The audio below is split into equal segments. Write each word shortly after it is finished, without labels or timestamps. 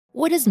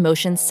What does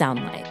motion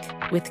sound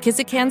like? With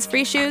Kizikans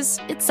free shoes,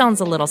 it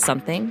sounds a little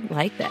something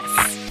like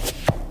this.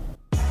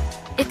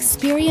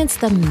 Experience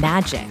the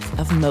magic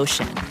of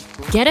motion.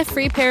 Get a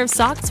free pair of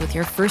socks with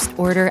your first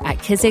order at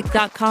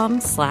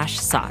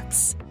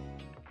kizik.com/socks.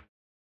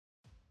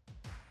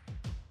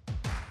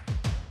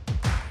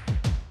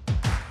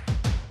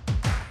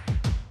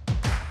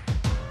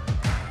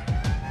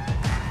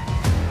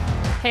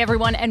 Hey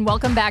everyone, and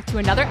welcome back to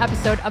another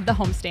episode of The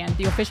Homestand,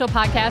 the official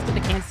podcast of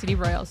the Kansas City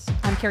Royals.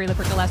 I'm Carrie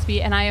Lippert-Gillespie,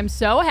 and I am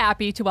so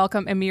happy to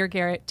welcome Amir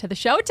Garrett to the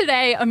show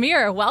today.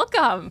 Amir,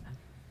 welcome.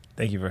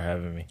 Thank you for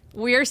having me.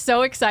 We are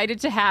so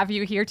excited to have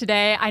you here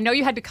today. I know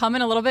you had to come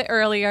in a little bit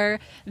earlier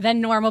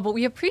than normal, but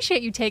we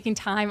appreciate you taking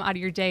time out of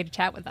your day to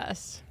chat with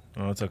us.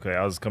 Oh, it's okay.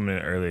 I was coming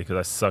in early because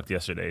I sucked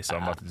yesterday, so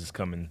I'm about to just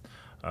come and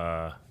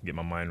get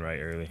my mind right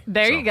early.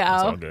 There you go.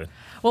 It's all good.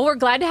 Well, we're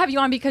glad to have you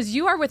on because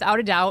you are without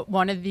a doubt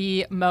one of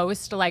the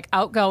most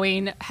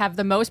outgoing, have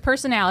the most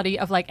personality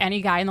of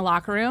any guy in the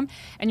locker room.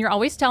 And you're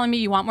always telling me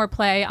you want more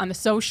play on the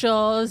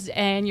socials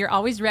and you're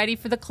always ready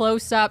for the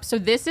close-up. So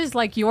this is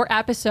your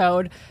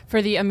episode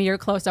for the Amir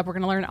close-up. We're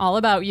going to learn all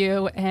about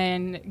you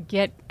and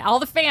get all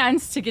the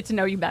fans to get to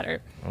know you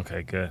better.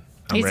 Okay, good.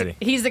 I'm ready.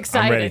 He's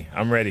excited.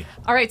 I'm ready.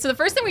 All right, so the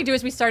first thing we do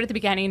is we start at the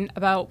beginning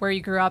about where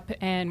you grew up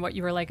and what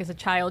you were like as a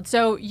child.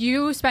 So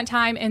you spent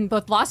time in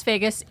both Las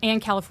Vegas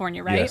and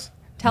California, right? Yes.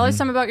 Tell us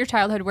some about your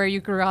childhood, where you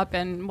grew up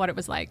and what it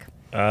was like.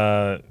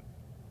 I'm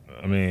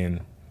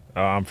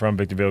from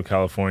Victorville,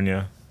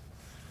 California.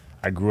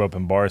 I grew up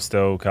in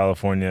Barstow,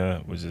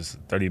 California, which is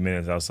 30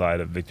 minutes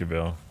outside of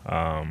Victorville.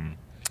 I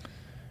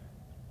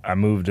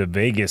moved to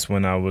Vegas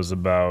when I was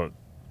about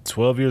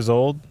 12 years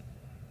old.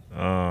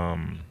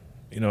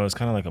 It's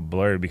kind of like a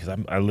blur because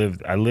I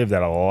lived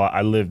at a lot.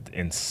 I lived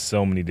in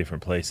so many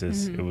different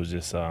places. Mm-hmm. It was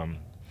just,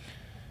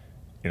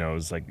 it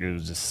was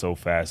just so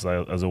fast. I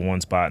was in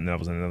one spot and then I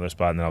was in another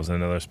spot and then I was in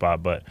another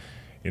spot. But,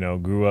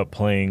 grew up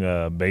playing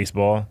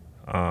baseball.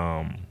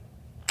 That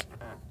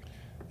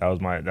was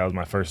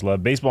my first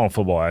love. Baseball and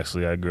football,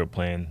 actually. I grew up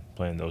playing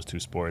those two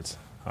sports.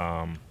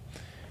 And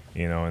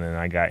then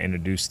I got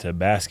introduced to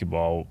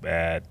basketball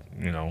at,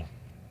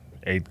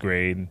 8th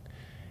grade,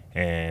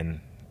 and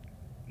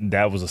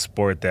that was a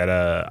sport that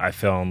I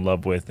fell in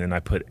love with, and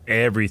I put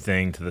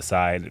everything to the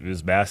side. It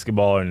was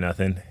basketball or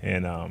nothing,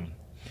 and I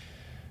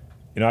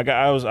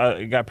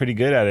got pretty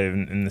good at it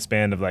in the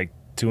span of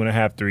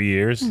 2.5, 3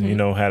 years.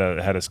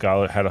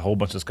 Mm-hmm. Had a whole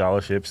bunch of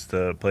scholarships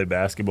to play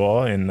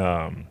basketball, and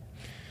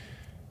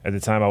at the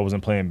time I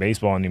wasn't playing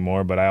baseball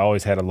anymore, but I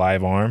always had a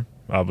live arm.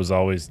 I was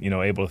always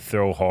able to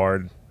throw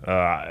hard.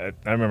 I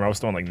remember I was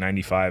throwing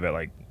 95 at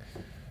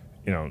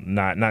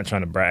not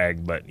trying to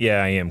brag, but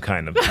yeah, I am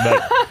kind of.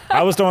 But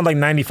I was throwing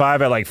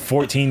 95 at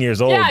 14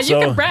 years old. Yeah, you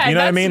can brag. You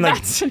know what I mean?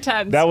 That's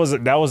intense. That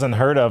was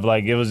unheard of.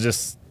 It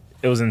was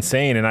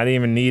insane, and I didn't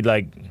even need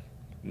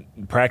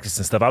practice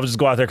and stuff. I would just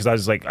go out there because I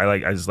just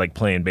like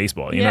playing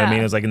baseball. You know what I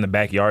mean? It was in the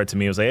backyard to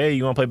me. It was hey,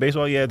 you want to play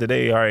baseball? Yeah,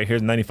 today. All right,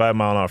 here's a 95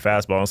 mile an hour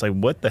fastball. I was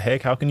what the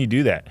heck? How can you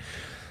do that?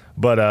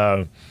 But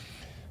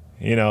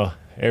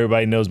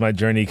everybody knows my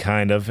journey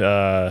kind of.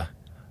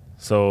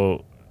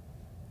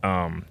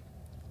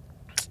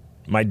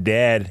 My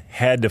dad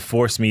had to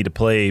force me to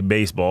play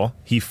baseball.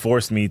 He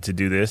forced me to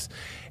do this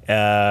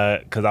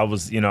because I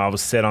was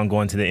set on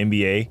going to the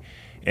NBA,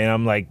 and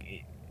I'm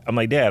like,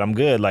 Dad, I'm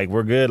good.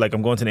 We're good.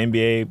 I'm going to the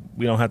NBA.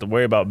 We don't have to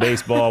worry about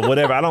baseball,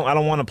 whatever. I don't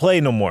want to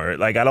play no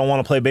more. I don't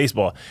want to play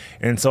baseball.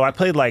 And so I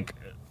played a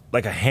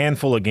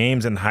handful of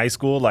games in high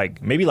school,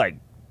 maybe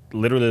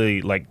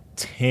literally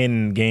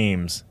 10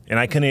 games, and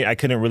I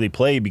couldn't really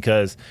play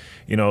because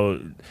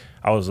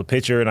I was a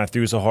pitcher and I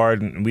threw so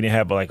hard, and we didn't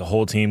have a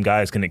whole team.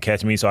 Guys couldn't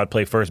catch me, so I'd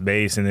play first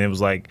base, and it was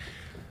it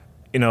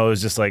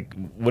was just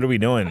what are we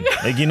doing?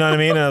 You know what I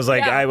mean? And I was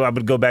yeah. I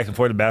would go back and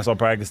forth to basketball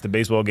practice, to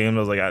baseball games.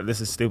 I was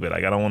this is stupid. I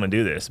don't want to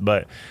do this.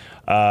 But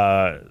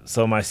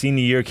so my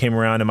senior year came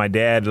around, and my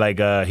dad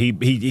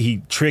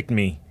he tricked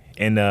me,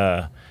 and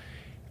I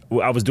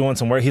was doing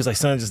some work. He was like,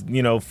 son, just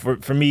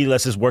for me,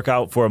 let's just work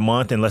out for a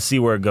month and let's see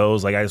where it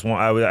goes. I just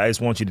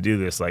want you to do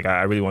this.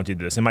 I really want you to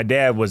do this. And my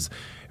dad was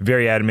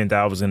very adamant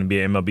that I was going to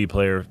be an MLB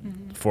player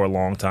for a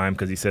long time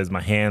because he says my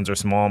hands are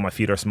small, my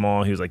feet are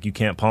small. He was like, you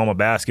can't palm a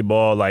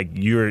basketball.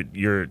 You're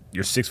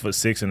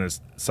 6'6" in a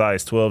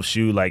size 12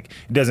 shoe. It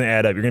doesn't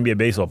add up. You're going to be a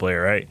baseball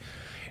player, right?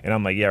 And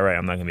I'm like, yeah, right.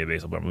 I'm not going to be a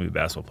baseball player. I'm going to be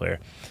a basketball player.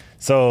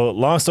 So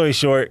long story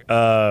short,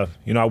 I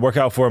work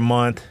out for a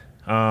month.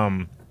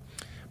 My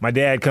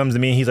dad comes to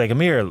me and he's like,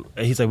 Amir,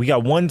 he's like, we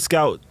got one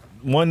scout,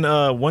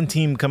 one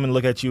team come and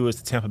look at you.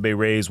 It's the Tampa Bay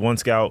Rays, one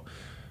scout,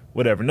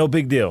 whatever, no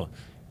big deal.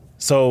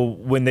 So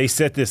when they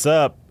set this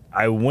up,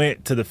 I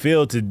went to the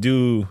field to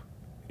do,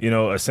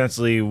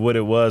 essentially what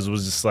it was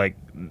just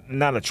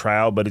not a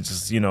trial, but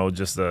it's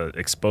just a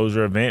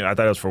exposure event. I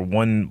thought it was for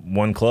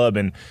one club,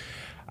 and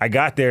I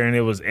got there and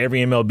it was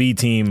every MLB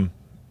team,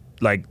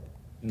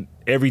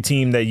 every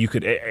team that you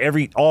could,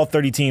 all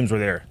 30 teams were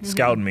there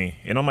scouting me.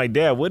 And I'm like,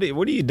 Dad, what are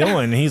you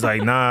doing? And he's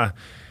like, nah.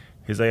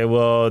 He's like,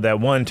 well, that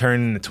one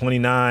turned into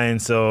 29,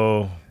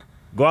 so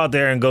go out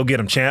there and go get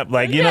him, champ.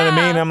 Like, you know what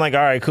I mean? I'm like, all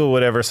right, cool,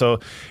 whatever. So,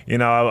 you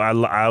know,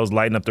 I was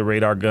lighting up the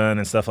radar gun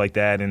and stuff like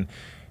that. And,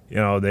 you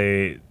know,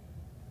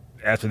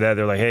 after that,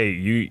 they're like, hey,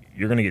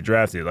 you're going to get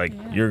drafted. Like,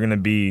 you're going to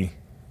be,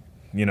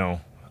 you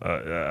know,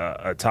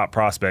 a top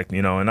prospect,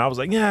 you know. And I was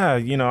like, yeah,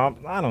 you know,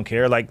 I don't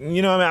care. Like,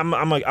 you know, I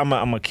mean,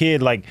 I'm a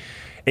kid, like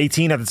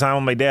 18 at the time.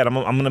 I'm like, Dad, I'm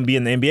going to be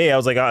in the NBA. I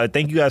was like,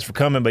 thank you guys for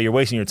coming, but you're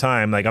wasting your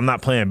time. Like, I'm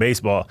not playing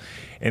baseball.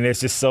 And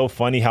it's just so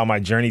funny how my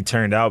journey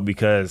turned out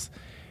because,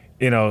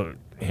 you know,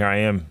 here I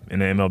am in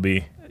the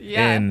MLB,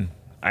 and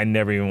I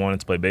never even wanted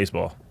to play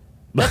baseball.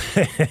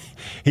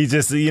 He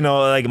just, you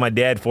know, like my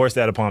dad forced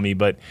that upon me.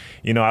 But,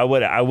 you know, I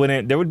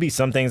wouldn't. There would be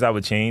some things I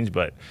would change,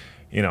 but,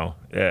 you know,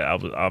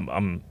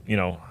 I'm, you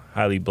know,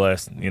 highly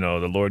blessed. You know,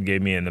 the Lord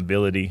gave me an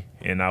ability,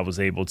 and I was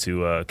able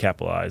to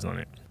capitalize on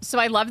it. So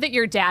I love that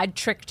your dad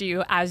tricked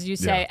you, as you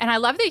say. And I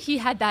love that he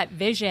had that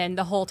vision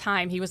the whole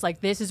time. He was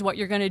like, this is what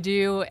you're going to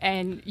do.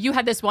 And you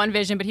had this one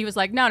vision, but he was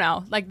like,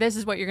 no, like, this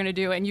is what you're going to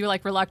do. And you,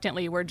 like,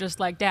 reluctantly were just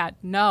like, Dad,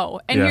 no.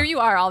 And here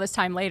you are all this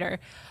time later.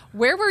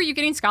 Where were you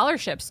getting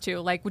scholarships to?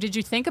 Like, did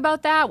you think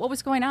about that? What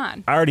was going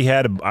on? I already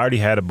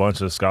had a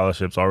bunch of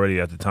scholarships already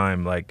at the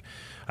time. Like,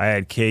 I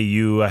had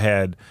KU. I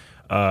had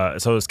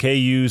so it was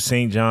KU,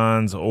 St.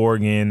 John's,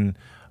 Oregon,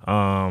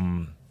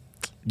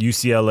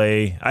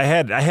 UCLA. I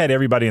had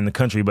everybody in the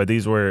country, but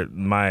these were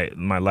my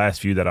last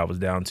few that I was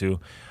down to.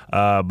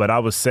 But I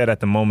was set at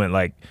the moment.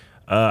 Like,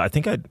 I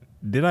think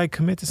I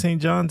commit to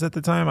St. John's at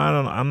the time.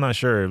 I'm not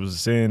sure. It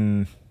was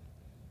in.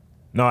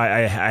 No,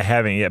 I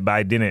haven't yet, but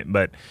I didn't.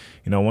 But,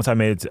 you know, once I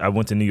made it, I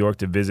went to New York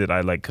to visit.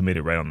 I like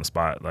committed right on the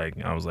spot.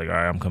 Like, I was like, all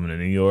right, I'm coming to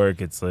New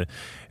York. It's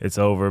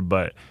over.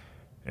 But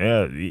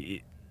yeah,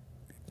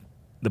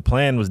 the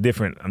plan was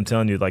different. I'm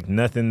telling you, like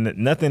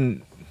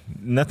nothing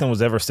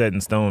was ever set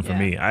in stone for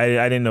me.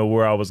 I didn't know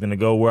where I was going to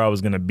go, where I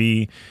was going to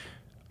be.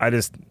 I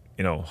just,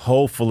 you know,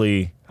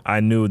 hopefully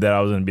I knew that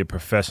I was going to be a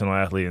professional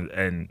athlete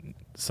in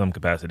some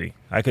capacity.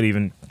 I could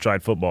even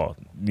tried football.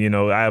 You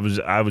know, I was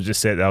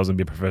just said that I was going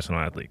to be a professional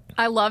athlete.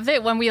 I love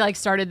that when we like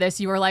started this,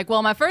 you were like,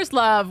 well, my first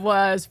love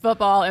was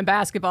football and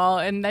basketball.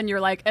 And then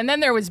you're like, and then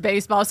there was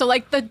baseball. So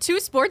like the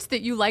two sports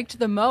that you liked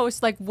the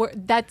most, like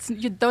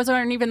those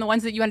aren't even the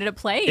ones that you ended up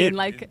playing.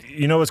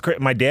 You know, what's crazy?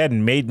 My dad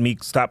made me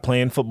stop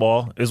playing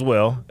football as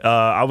well.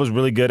 I was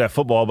really good at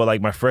football, but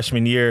like my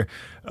freshman year,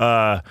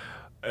 my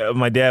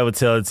dad would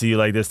tell it to you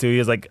like this too. He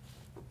was like,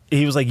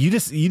 he was like,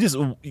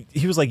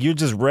 you're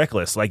just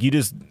reckless. Like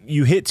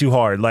you hit too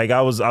hard. Like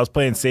I was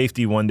playing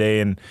safety one day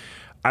and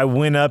I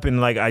went up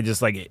and like I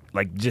just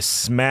just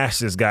smashed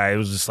this guy. It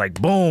was just like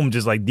boom,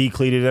 just like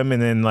decleated him.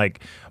 And then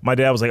like my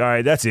dad was like, all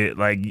right, that's it.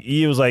 Like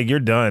he was like,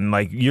 you're done.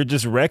 Like you're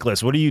just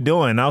reckless. What are you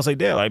doing? And I was like,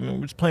 Dad, like we're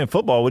just playing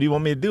football. What do you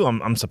want me to do?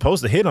 I'm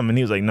supposed to hit him. And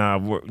he was like,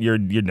 nah, you're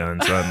done,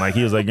 son. Like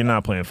he was like, you're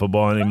not playing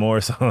football anymore.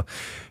 So,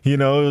 you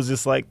know, it was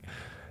just like.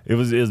 It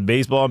was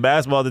baseball and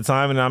basketball at the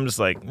time, and I'm just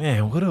like,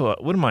 man, what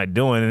am I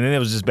doing? And then it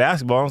was just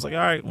basketball. I was like, all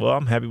right, well,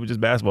 I'm happy with just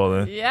basketball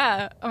then.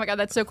 Yeah. Oh my God,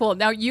 that's so cool.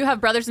 Now you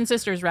have brothers and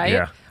sisters, right?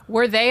 Yeah.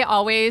 Were they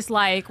always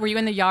like, were you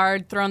in the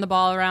yard throwing the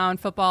ball around,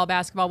 football,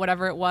 basketball,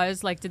 whatever it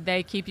was? Like, did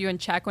they keep you in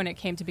check when it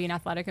came to being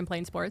athletic and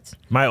playing sports?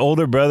 My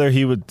older brother,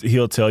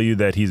 he'll tell you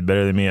that he's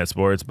better than me at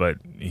sports, but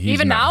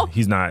now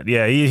he's not.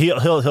 Yeah,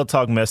 he'll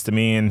talk mess to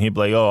me, and he'll be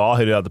like, oh, I'll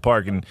hit it out the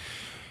park, and.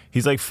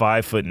 He's like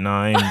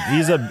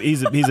 5'9".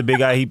 He's a big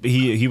guy.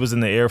 He was in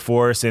the Air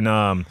Force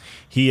and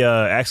he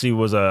actually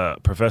was a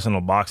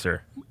professional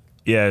boxer.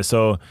 Yeah,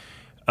 so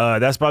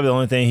that's probably the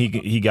only thing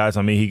he got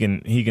on me. He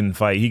can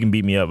fight. He can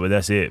beat me up, but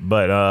that's it.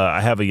 But I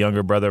have a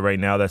younger brother right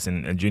now that's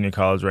in junior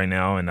college right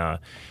now, and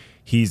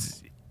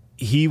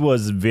he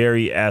was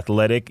very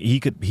athletic.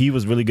 He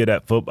was really good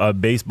at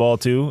baseball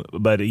too,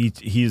 but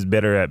he's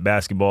better at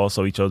basketball,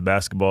 so he chose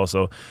basketball.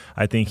 So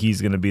I think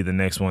he's gonna be the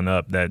next one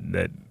up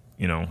that.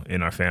 You know,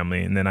 in our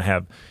family. And then I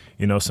have,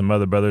 you know, some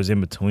other brothers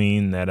in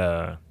between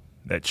that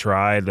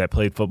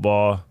played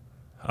football.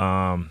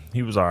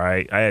 He was all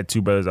right. I had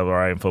two brothers that were all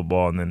right in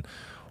football, and then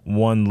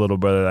one little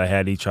brother that I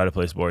had, he tried to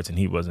play sports, and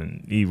he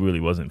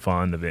really wasn't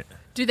fond of it.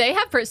 Do they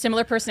have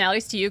similar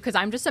personalities to you? Because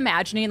I'm just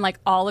imagining like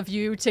all of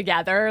you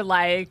together,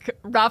 like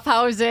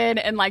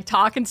roughhousing and like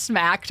talking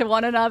smack to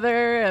one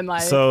another, and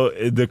like. So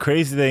the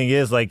crazy thing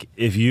is, like,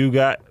 if you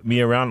got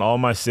me around all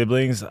my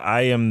siblings,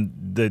 I am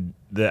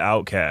the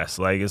outcast.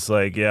 Like, it's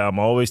like, yeah, I'm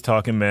always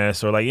talking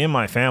mess, or like in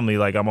my family,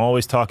 like I'm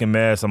always talking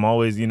mess. I'm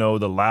always, you know,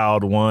 the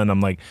loud one. I'm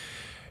like.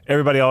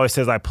 Everybody always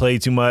says I play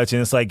too much,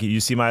 and it's like you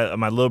see my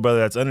little brother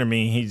that's under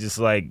me. He's just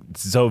like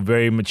so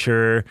very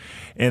mature,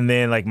 and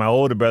then like my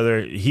older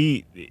brother,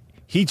 he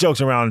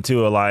jokes around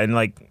too a lot. And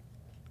like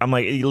I'm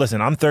like, hey,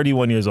 listen, I'm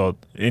 31 years old,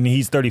 and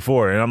he's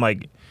 34, and I'm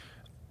like,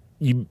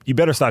 you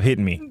better stop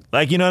hitting me,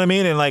 like, you know what I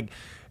mean? And like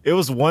it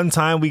was one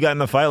time we got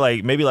in a fight,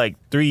 like maybe like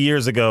 3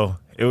 years ago,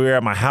 and we were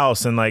at my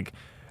house, and like.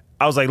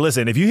 I was like,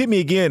 listen, if you hit me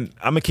again,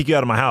 I'm gonna kick you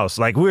out of my house.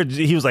 Like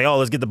he was like, oh,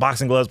 let's get the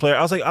boxing gloves player.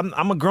 I was like,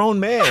 I'm a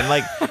grown man.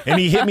 Like, and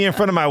he hit me in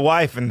front of my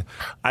wife, and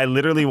I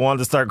literally wanted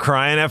to start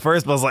crying at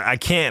first, but I was like, I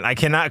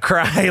cannot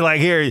cry.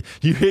 Like, here,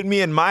 you hit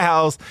me in my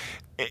house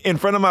in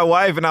front of my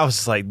wife, and I was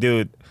just like,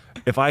 dude,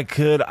 if I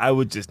could, I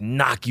would just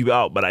knock you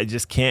out, but I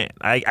just can't.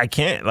 I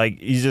can't. Like,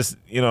 he's just,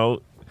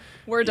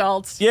 We're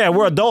adults. Yeah,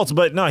 we're adults,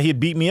 but no, he'd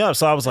beat me up.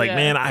 So I was like, Yeah.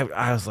 man,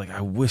 I was like,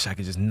 I wish I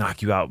could just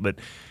knock you out. But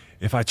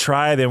if I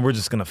try, then we're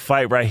just going to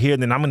fight right here.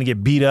 Then I'm going to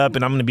get beat up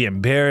and I'm going to be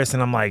embarrassed.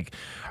 And I'm like,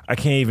 I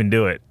can't even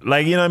do it.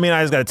 Like, you know what I mean?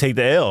 I just got to take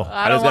the L.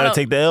 I just got to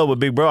take the L with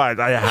big bro.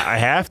 I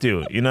have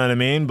to. You know what I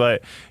mean?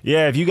 But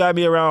yeah, if you got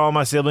me around all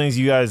my siblings,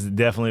 you guys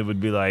definitely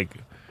would be like,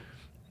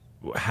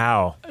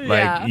 how?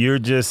 Like, you're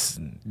just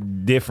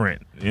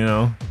different,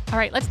 All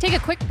right, let's take a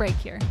quick break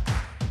here.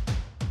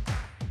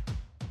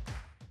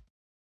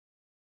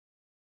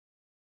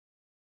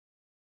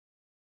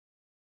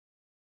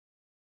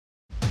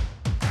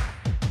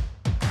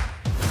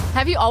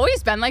 Have you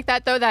always been like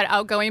that, though, that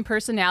outgoing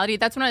personality?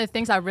 That's one of the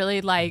things I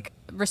really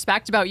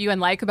respect about you and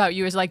like about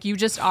you is like you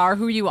just are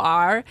who you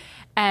are,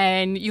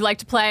 and you like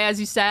to play, as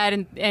you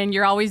said, and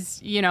you're always,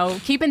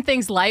 keeping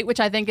things light, which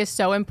I think is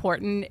so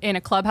important in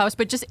a clubhouse,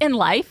 but just in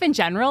life in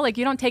general. Like,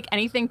 you don't take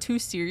anything too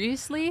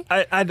seriously.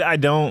 I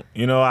don't.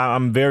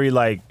 I'm very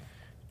I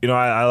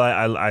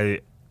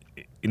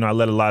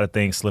let a lot of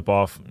things slip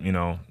off,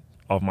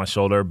 off my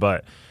shoulder,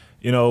 but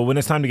when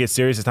it's time to get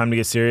serious, it's time to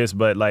get serious.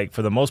 But like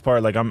for the most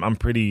part, like I'm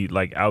pretty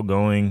like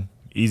outgoing,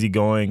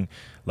 easygoing.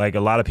 Like a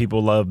lot of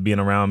people love being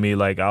around me.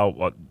 Like a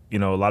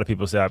lot of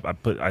people say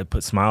I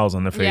put smiles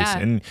on their face,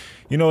 and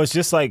it's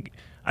just like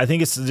I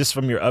think it's just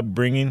from your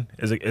upbringing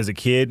as a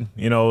kid.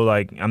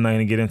 Like I'm not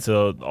gonna get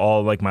into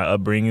all like my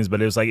upbringings,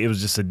 but it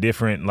was just a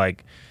different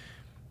like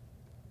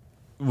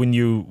when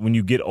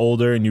you get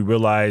older and you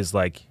realize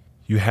like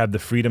you have the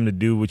freedom to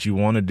do what you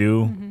want to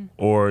do,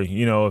 or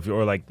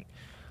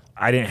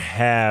I didn't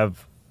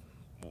have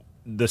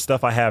the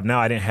stuff I have now.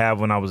 I didn't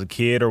have when I was a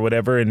kid or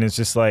whatever. And it's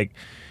just like,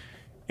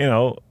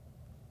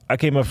 I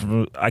came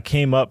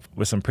up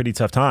with some pretty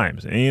tough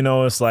times, and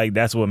it's like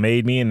that's what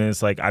made me. And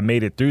it's like I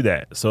made it through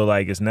that. So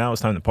like it's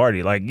time to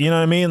party. Like, you know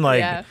what I mean?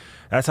 Like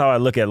that's how I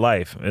look at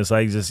life. It's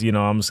like just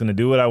I'm just gonna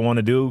do what I want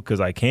to do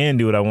because I can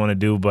do what I want to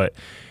do, but.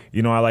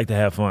 I like to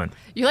have fun.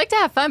 You like to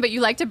have fun, but you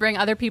like to bring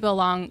other people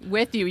along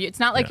with you. It's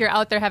not like you're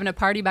out there having a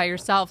party by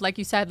yourself. Like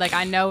you said, like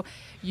I know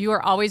you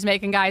are always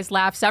making guys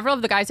laugh. Several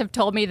of the guys have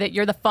told me that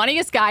you're the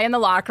funniest guy in the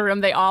locker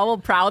room. They all will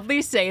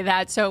proudly say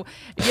that. So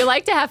you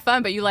like to have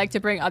fun, but you like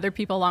to bring other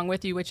people along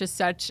with you, which is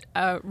such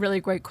a really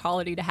great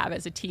quality to have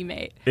as a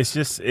teammate. It's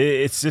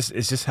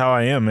just how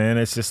I am, man.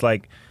 It's just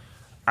like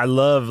I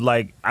love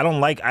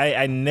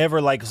I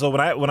never like so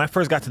when I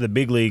first got to the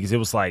big leagues, it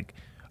was like,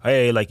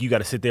 hey, like, you got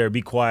to sit there,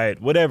 be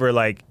quiet, whatever.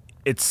 Like,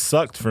 it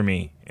sucked for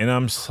me. And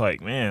I'm just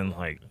like, man,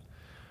 like,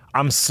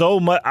 I'm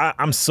so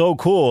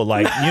cool.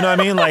 Like, you know what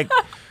I mean? Like,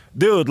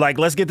 dude, like,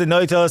 let's get to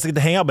know each other, let's get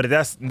to hang out. But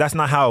that's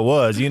not how it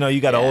was. You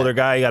got an older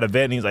guy, you got a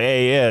vet, and he's like,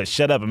 hey, yeah,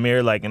 shut up,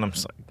 Amir. Like, and I'm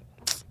just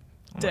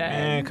like,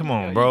 man, come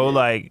on, bro.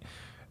 Like,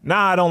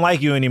 I don't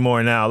like you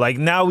anymore now. Like,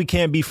 now we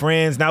can't be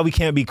friends. Now we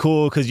can't be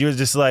cool because you're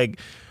just like,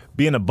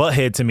 being a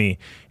butthead to me.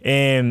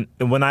 And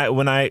when I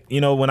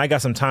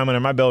got some time under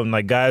my belt and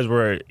like guys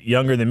were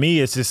younger than me,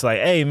 it's just like,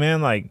 hey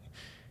man, like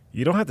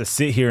you don't have to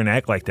sit here and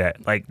act like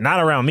that. Like not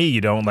around me, you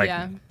don't. Like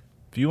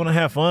if you want to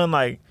have fun,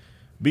 like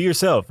be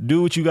yourself.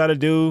 Do what you got to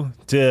do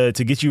to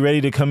get you ready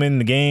to come in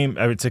the game,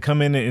 or to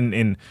come in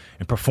and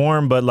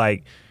perform. But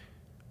like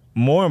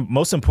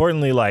most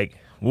importantly, like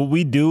what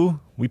we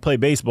do, we play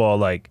baseball.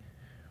 Like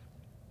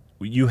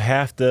you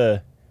have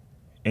to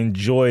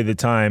enjoy the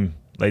time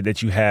like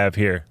that you have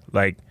here.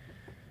 Like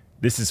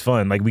this is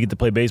fun. Like we get to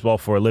play baseball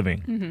for a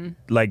living. Mm-hmm.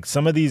 Like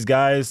some of these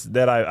guys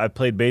that I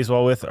played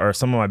baseball with are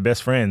some of my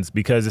best friends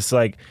because it's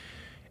like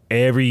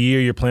every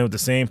year you're playing with the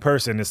same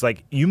person. It's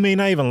like you may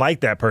not even like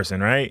that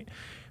person, right?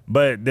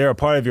 But they're a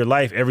part of your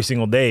life every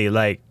single day.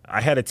 Like I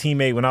had a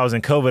teammate when I was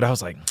in COVID. I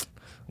was like,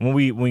 when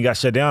we got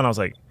shut down, I was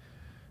like,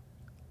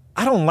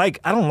 I don't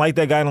like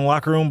that guy in the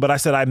locker room, but I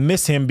said I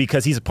miss him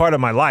because he's a part of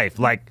my life.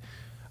 Like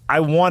I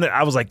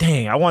was like,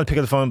 dang, I want to pick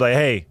up the phone and be like,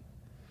 hey,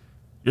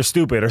 you're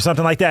stupid or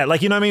something like that.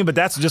 Like, you know what I mean? But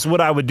that's just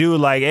what I would do.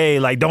 Like, hey,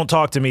 like, don't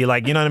talk to me.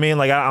 Like, you know what I mean?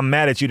 Like, I'm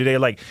mad at you today.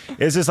 Like,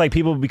 it's just like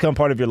people become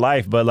part of your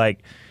life. But like,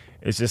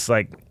 it's just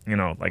like,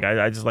 like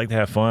I just like to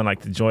have fun, like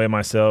to enjoy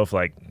myself.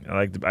 Like,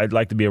 I'd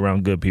like to be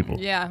around good people.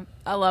 Yeah,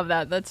 I love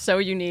that. That's so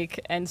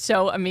unique and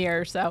so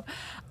Amir. So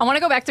I want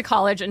to go back to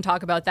college and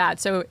talk about that.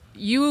 So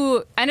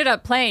you ended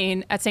up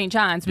playing at St.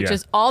 John's, which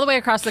is all the way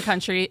across the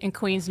country in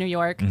Queens, New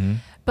York. Mm-hmm.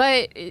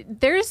 But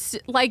there's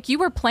like you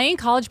were playing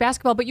college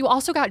basketball, but you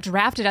also got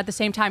drafted at the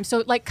same time.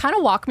 So like kind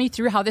of walk me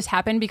through how this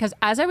happened, because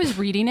as I was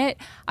reading it,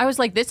 I was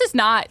like, this is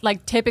not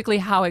like typically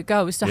how it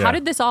goes. So how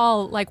did this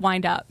all like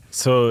wind up?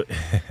 So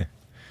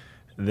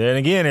then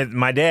again,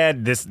 my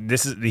dad,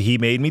 he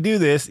made me do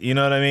this. You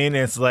know what I mean?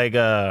 It's like,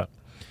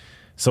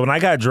 so when I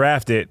got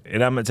drafted,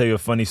 and I'm going to tell you a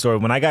funny story.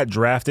 When I got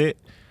drafted,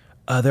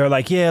 they're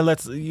like, yeah,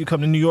 you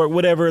come to New York,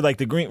 whatever, like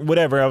the green,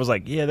 whatever. I was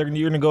like, yeah, you're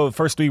going to go the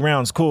first 3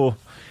 rounds. Cool.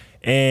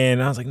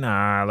 And I was like,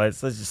 nah,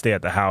 let's just stay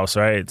at the house,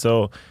 right?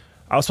 So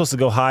I was supposed to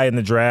go high in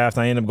the draft.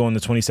 I ended up going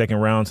the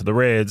 22nd round to the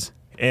Reds.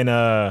 And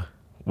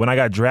when I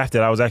got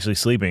drafted, I was actually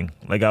sleeping.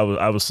 Like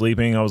I was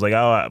sleeping. I was like,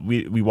 oh,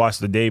 we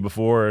watched the day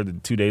before, or the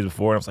 2 days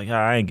before. And I was like,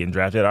 I ain't getting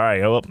drafted. All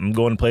right, I'm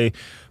going to play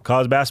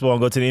college basketball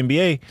and go to the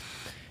NBA.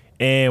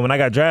 And when I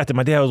got drafted,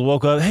 my dad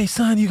woke up, hey,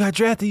 son, you got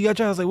drafted.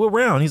 I was like, what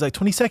round? He's like,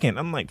 22nd.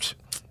 I'm like,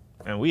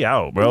 man, we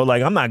out, bro.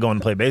 Like, I'm not going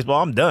to play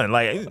baseball. I'm done.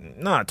 Like,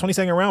 nah,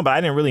 22nd round. But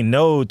I didn't really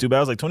know too bad. I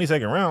was like,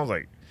 22nd round. I was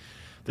like,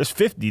 there's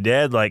 50,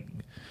 Dad. Like,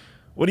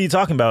 what are you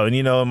talking about?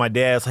 And, my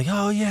dad's like,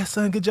 oh, yeah,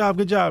 son, good job,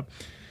 good job.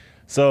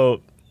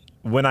 So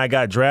when I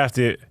got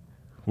drafted,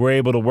 we're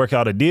able to work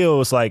out a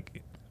deal. It's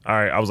like, all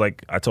right,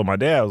 I told my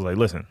dad, I was like,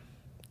 listen,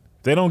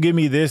 if they don't give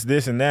me this,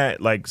 and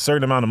that, like,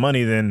 certain amount of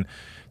money, then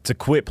to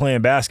quit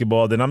playing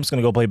basketball, then I'm just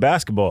going to go play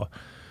basketball.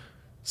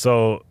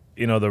 So,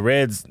 the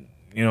Reds,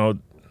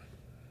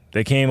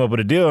 they came up with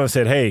a deal and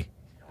said, hey,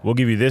 we'll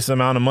give you this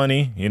amount of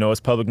money. It's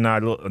public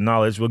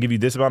knowledge. We'll give you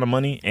this amount of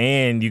money,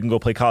 and you can go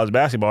play college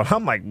basketball. And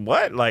I'm like,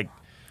 what? Like,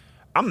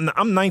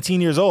 I'm 19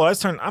 years old.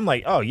 I'm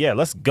like, oh, yeah,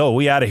 let's go.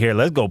 We out of here.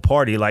 Let's go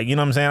party. Like, you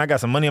know what I'm saying? I got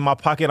some money in my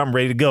pocket. I'm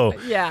ready to go.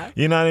 Yeah.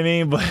 You know what I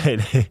mean?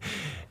 But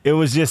it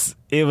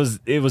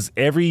was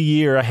every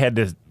year I had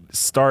to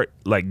start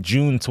like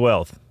June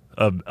 12th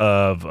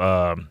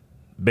of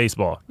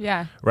baseball.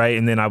 Yeah. Right?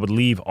 And then I would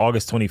leave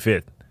August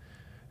 25th.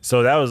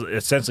 So that was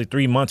essentially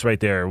 3 months right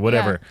there, or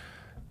whatever.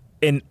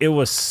 Yeah. And it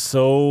was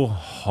so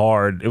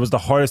hard. It was the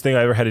hardest thing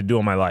I ever had to do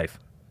in my life.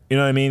 You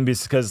know what I mean?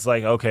 Because it's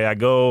like, okay,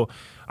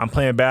 I'm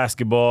playing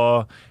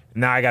basketball.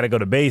 Now I got to go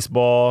to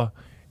baseball.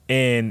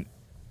 And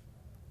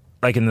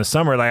like in the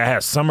summer, like I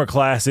have summer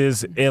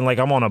classes and like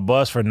I'm on a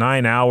bus for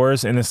 9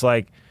 hours. And it's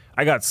like,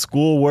 I got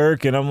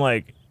schoolwork and I'm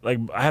like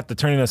I have to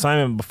turn in an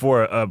assignment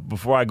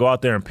before I go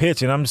out there and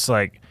pitch. And I'm just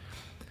like,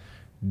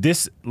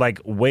 this like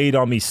weighed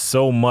on me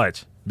so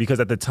much because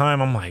at the time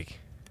I'm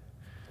like,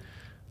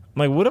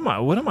 what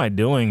am I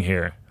doing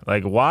here?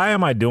 Like, why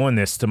am I doing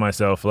this to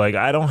myself? Like,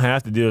 I don't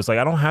have to do this. Like,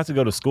 I don't have to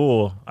go to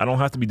school. I don't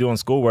have to be doing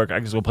schoolwork. I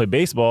can just go play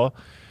baseball.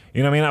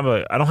 You know what I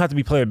mean? I don't have to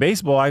be playing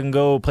baseball. I can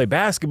go play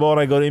basketball and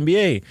I go to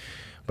NBA.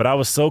 But I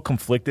was so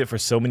conflicted for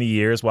so many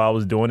years while I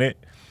was doing it.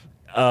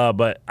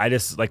 But I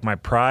just, like, my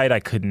pride,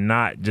 I could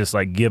not just,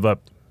 like, give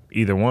up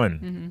either one.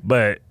 Mm-hmm.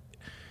 But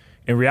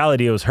in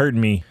reality, it was hurting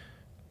me.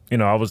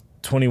 I was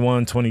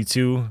 21,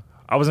 22.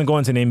 I wasn't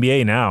going to the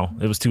NBA now.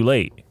 It was too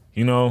late,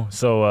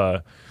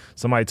 So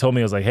somebody told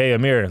me, I was like, hey,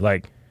 Amir,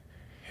 like,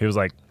 he was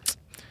like,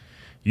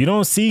 you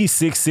don't see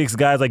 6'6"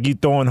 guys like you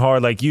throwing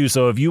hard like you.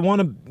 So if you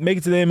want to make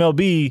it to the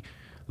MLB,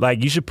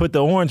 like, you should put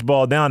the orange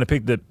ball down and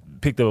pick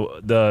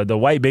the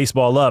white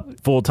baseball up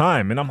full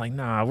time. And I'm like,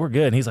 nah, we're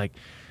good. And he's like,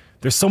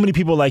 there's so many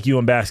people like you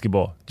in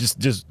basketball.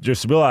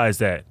 Just realize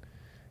that.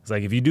 It's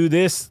like, if you do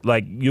this,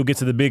 like, you'll get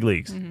to the big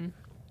leagues. Mm-hmm.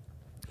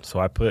 So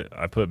I put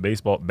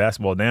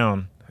basketball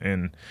down,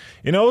 and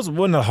it was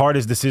one of the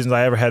hardest decisions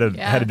I ever had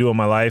to do in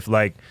my life.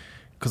 Like,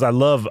 because I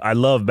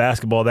love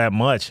basketball that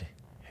much,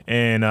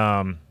 and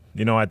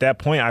at that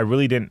point I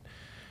really didn't.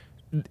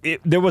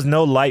 There was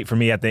no light for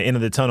me at the end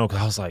of the tunnel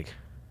because I was like,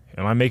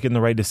 am I making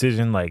the right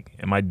decision? Like,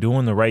 am I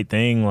doing the right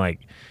thing?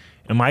 Like,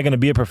 am I going to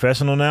be a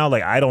professional now?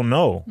 Like, I don't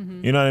know.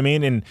 Mm-hmm. You know what I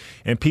mean?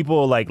 And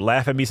people like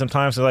laugh at me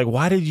sometimes. They're like,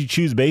 why did you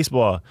choose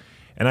baseball?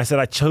 And I said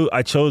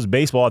I chose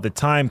baseball at the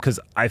time because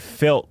I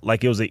felt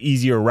like it was an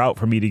easier route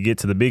for me to get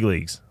to the big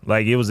leagues.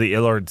 Like, it was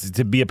or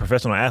to be a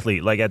professional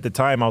athlete. Like, at the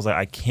time, I was like,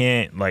 I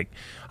can't. Like,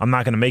 I'm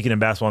not going to make it in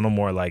basketball no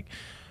more. Like,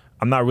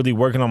 I'm not really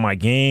working on my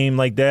game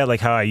like that,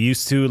 like how I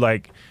used to.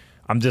 Like,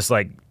 I'm just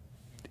like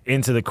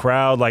into the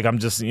crowd. Like, I'm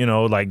just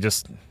like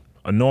just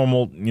a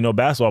normal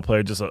basketball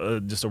player, just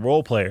a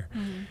role player.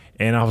 Mm-hmm.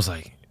 And I was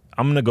like,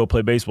 I'm going to go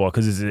play baseball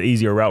because it's an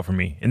easier route for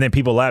me. And then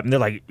people laugh and they're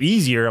like,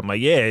 easier? I'm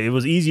like, yeah, it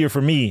was easier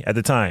for me at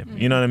the time. Mm-hmm.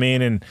 You know what I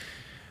mean? And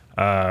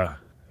I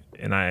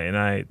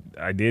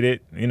did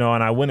it, and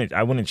I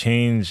wouldn't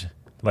change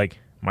like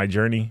my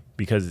journey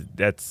because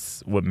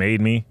that's what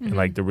made me. Mm-hmm. And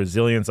like the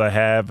resilience I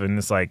have. And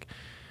it's like,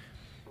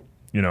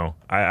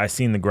 I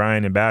seen the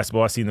grind in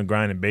basketball, I seen the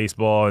grind in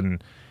baseball, and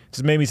it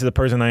just made me to the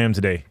person I am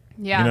today.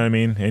 Yeah. You know what I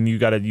mean? And you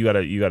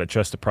gotta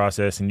trust the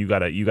process, and you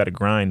gotta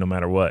grind no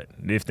matter what.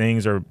 If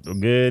things are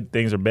good,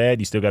 things are bad,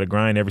 you still gotta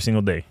grind every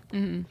single day.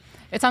 Mm-hmm.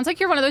 It sounds like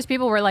you're one of those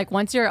people where, like,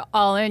 once you're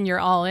all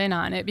in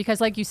on it. Because,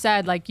 like you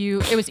said, like,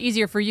 it was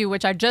easier for you,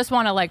 which I just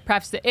want to, like,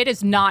 preface that it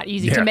is not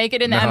easy to make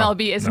it in the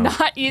MLB. It's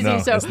not easy. No,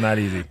 so it's not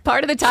easy.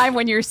 Part of the time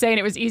when you're saying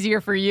it was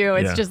easier for you,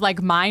 it's just,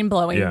 like,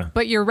 mind-blowing. Yeah.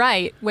 But you're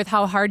right with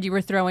how hard you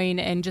were throwing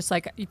and just,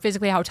 like,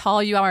 physically how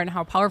tall you are and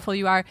how powerful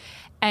you are.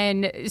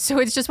 And so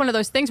it's just one of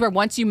those things where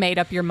once you made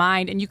up your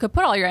mind and you could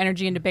put all your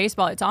energy into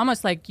baseball, it's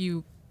almost like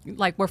you,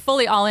 like, were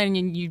fully all in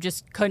and you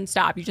just couldn't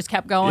stop. You just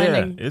kept going. Yeah,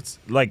 and it's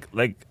like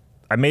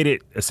I made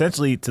it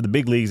essentially to the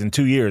big leagues in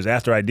 2 years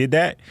after I did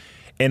that.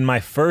 And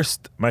my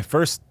first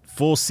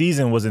full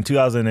season was in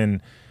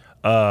 2015.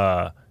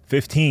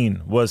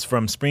 2015 was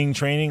from spring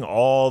training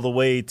all the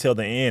way till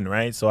the end,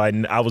 right? So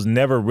I was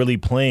never really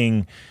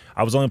playing.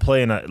 I was only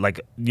playing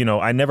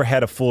I never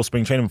had a full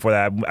spring training before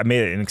that. I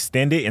made it and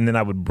extend it, and then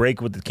I would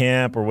break with the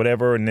camp or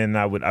whatever, and then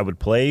I would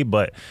play.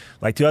 But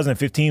like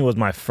 2015 was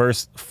my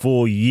first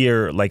full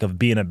year like of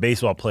being a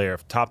baseball player,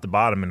 top to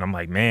bottom, and I'm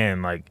like,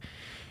 man, like,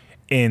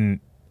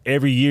 in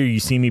every year you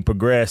see me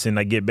progress and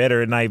I get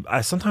better, and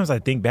I sometimes I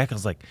think back, I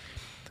was like,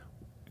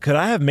 could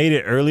I have made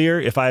it earlier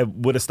if I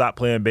would have stopped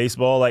playing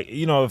baseball? Like,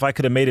 if I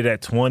could have made it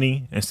at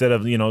 20 instead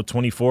of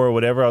 24 or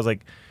whatever, I was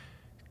like,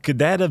 could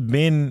that have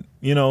been,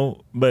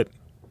 but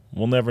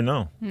we'll never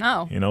know.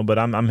 No. But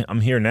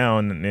I'm here now,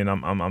 and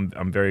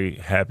I'm very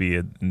happy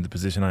in the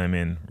position I am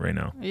in right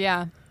now.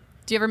 Yeah.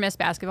 Do you ever miss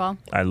basketball?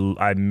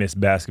 I miss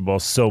basketball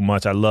so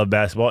much. I love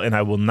basketball, and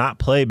I will not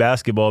play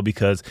basketball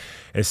because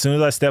as soon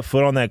as I step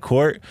foot on that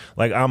court,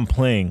 like, I'm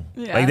playing.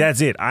 Yeah. Like,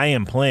 that's it. I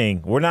am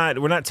playing. We're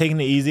not taking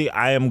it easy.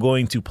 I am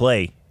going to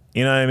play.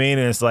 You know what I mean?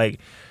 And it's like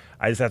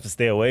I just have to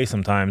stay away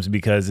sometimes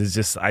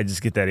because I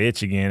just get that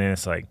itch again, and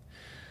it's like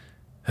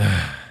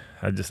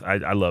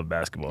I love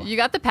basketball. You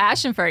got the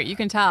passion for it. You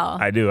can tell.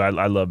 I do.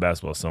 I love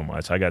basketball so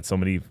much. I got so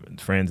many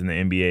friends in the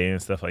NBA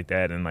and stuff like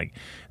that. And like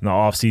in the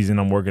off season,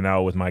 I'm working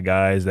out with my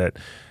guys that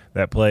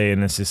play,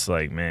 and it's just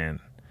like, man,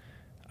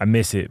 I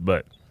miss it.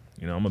 But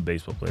I'm a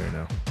baseball player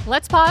now.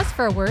 Let's pause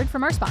for a word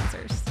from our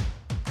sponsors.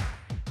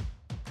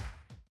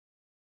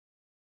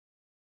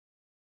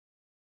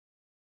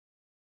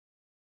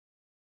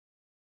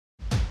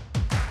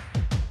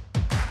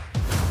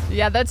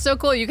 Yeah, that's so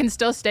cool. You can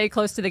still stay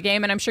close to the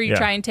game, and I'm sure you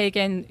try and take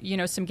in,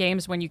 some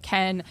games when you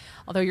can.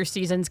 Although your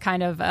season's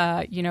kind of,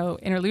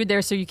 interlude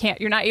there, so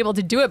you're not able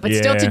to do it. But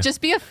still, to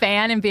just be a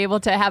fan and be able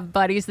to have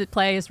buddies that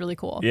play is really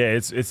cool. Yeah,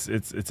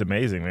 it's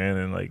amazing, man.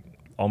 And like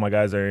all my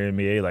guys that are in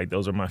the NBA, like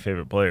those are my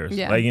favorite players.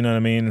 Yeah. Like, you know what I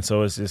mean? And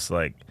so it's just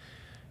like,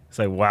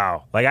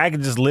 wow. Like, I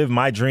could just live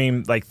my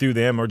dream like through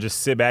them, or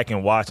just sit back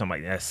and watch. I'm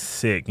like, that's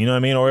sick. You know what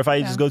I mean? Or if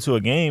I just go to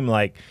a game,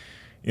 like,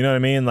 you know what I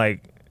mean?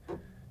 Like,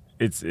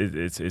 it's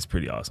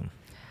pretty awesome.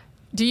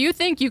 Do you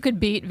think you could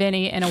beat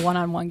Vinny in a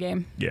one-on-one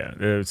game? Yeah,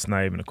 it's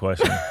not even a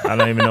question. I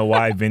don't even know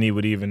why Vinny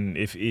would even,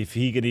 if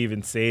he could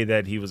even say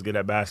that he was good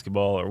at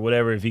basketball or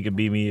whatever, if he could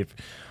beat me. If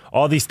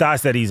all these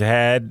thoughts that he's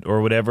had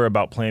or whatever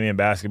about playing in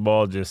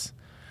basketball, just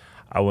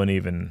I wouldn't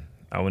even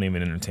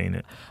entertain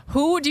it.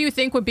 Who do you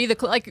think would be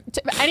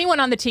anyone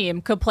on the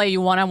team could play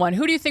you one-on-one?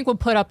 Who do you think would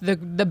put up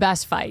the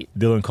best fight?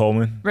 Dylan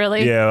Coleman.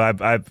 Really?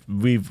 Yeah,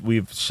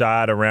 we've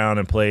shot around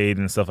and played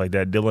and stuff like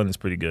that. Dylan is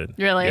pretty good.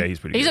 Really? Yeah, he's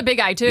pretty good. He's a big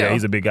guy too. Yeah,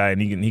 he's a big guy,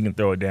 and he can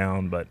throw it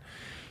down, but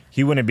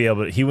he wouldn't be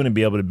able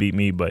to beat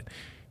me, but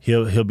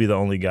he'll be the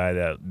only guy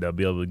that'll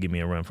be able to give me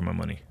a run for my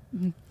money.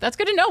 That's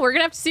good to know. We're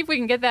gonna have to see if we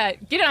can get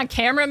it on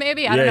camera,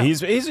 maybe. I don't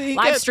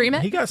know. Stream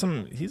it. He got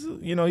some.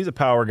 He's a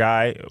power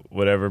guy,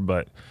 whatever.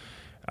 But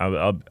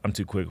I'm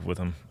too quick with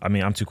him. I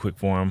mean, I'm too quick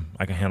for him.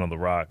 I can handle the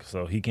rock,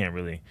 so he can't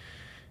really.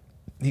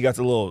 He got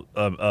a little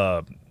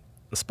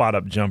spot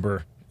up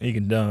jumper. He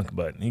can dunk,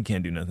 but he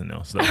can't do nothing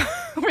else. So.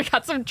 We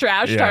got some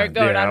trash talk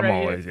going on right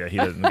always, here. Yeah, he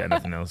doesn't got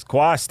nothing else.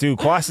 Quas too.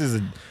 Quas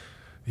is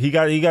he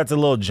got the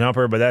little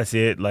jumper, but that's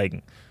it.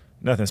 Like.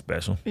 Nothing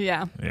special.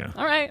 Yeah. Yeah.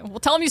 All right. Well,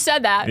 tell him you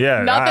said that.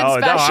 Yeah.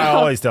 Nothing special.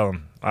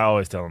 I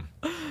always tell him.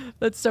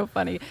 That's so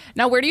funny.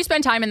 Now, where do you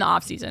spend time in the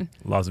off season?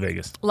 Las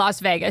Vegas.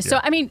 Yeah. So,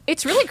 I mean,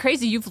 it's really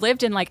crazy. You've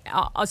lived in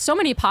so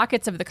many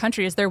pockets of the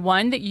country. Is there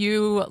one that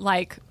you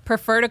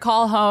prefer to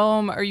call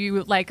home, or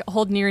you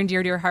hold near and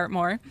dear to your heart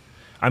more?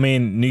 I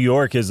mean, New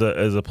York is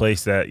a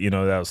place that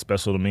that was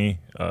special to me.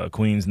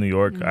 Queens, New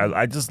York.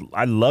 Mm-hmm.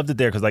 I loved it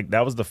there because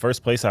that was the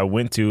first place I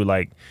went to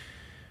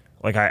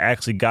I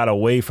actually got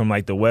away from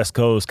the West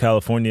Coast,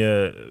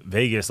 California,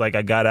 Vegas. I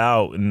got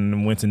out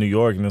and went to New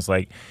York, and it's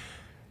I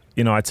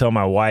tell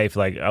my wife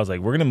I was like,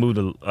 we're gonna move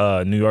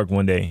to New York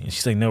one day, and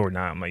she's like, no, we're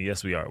not. I'm like,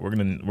 yes, we are. We're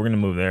gonna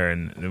move there,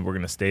 and we're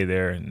gonna stay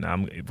there, and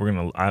we're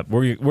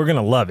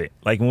gonna love it.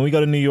 When we go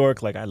to New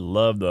York, I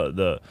love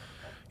the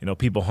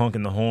people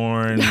honking the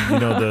horn,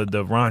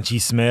 the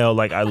raunchy smell.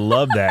 I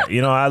love that.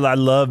 I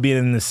love being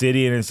in the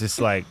city, and it's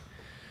just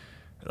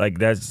I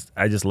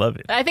just love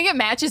it. I think it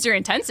matches your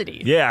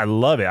intensity. Yeah, I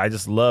love it. I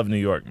just love New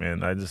York,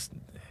 man. It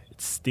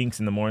stinks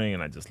in the morning,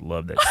 and I just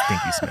love that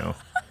stinky smell.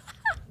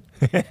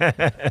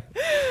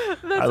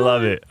 I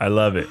love it.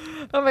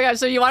 Oh my gosh!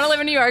 So you want to live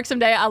in New York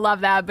someday? I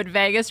love that, but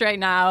Vegas right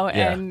now,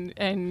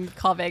 and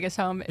call Vegas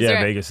home.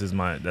 Vegas is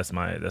my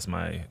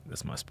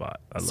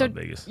spot. I love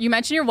Vegas. You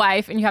mentioned your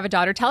wife and you have a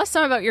daughter. Tell us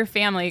some about your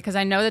family, because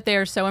I know that they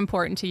are so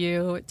important to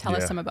you. Tell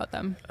us some about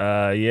them.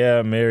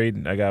 I'm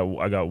married. I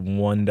got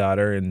one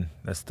daughter, and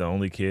that's the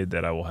only kid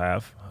that I will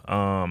have.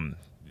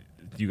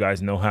 You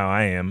guys know how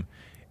I am,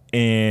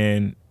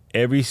 and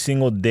every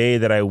single day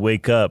that I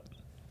wake up,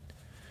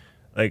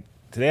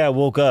 today I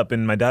woke up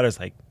and my daughter's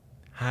like,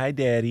 hi,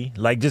 daddy.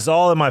 Just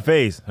all in my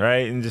face,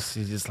 right? And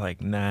she's just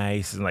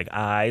nice and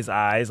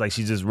eyes.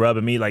 She's just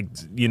rubbing me,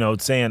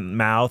 saying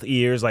mouth,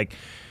 ears,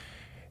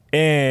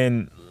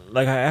 and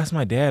I asked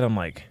my dad, I'm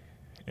like,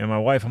 and my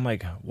wife, I'm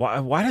like,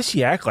 why does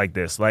she act like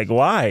this?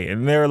 Why?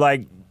 And they're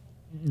like,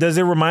 does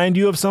it remind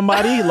you of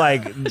somebody?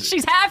 Like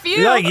she's half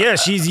you. Like, yeah,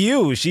 she's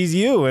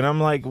you. And I'm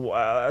like,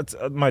 wow,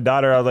 my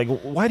daughter, I was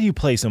like, why do you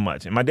play so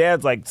much? And my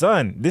dad's like,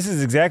 son, this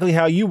is exactly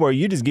how you were.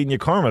 You're just getting your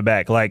karma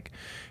back. Like,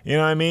 you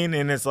know what I mean?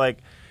 And it's like,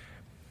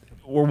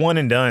 we're one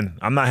and done.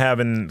 I'm not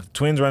having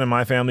twins running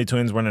my family,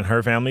 twins running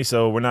her family,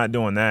 so we're not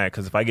doing that.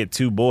 Because if I get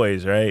 2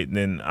 boys, right,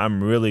 then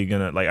I'm really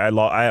gonna like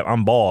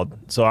I'm bald,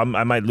 so I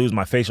might lose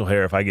my facial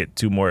hair if I get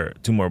two more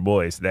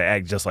boys that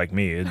act just like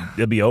me.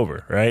 It'll be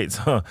over, right?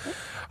 So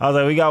I was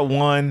like, we got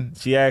one.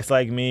 She acts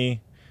like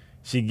me.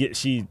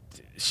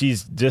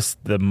 She's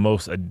just the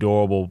most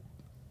adorable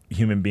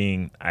human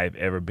being I've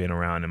ever been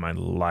around in my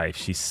life.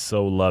 She's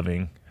so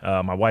loving.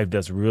 My wife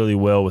does really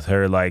well with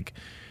her, like,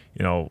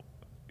 you know.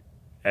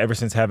 Ever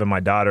since having my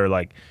daughter,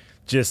 like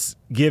just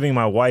giving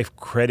my wife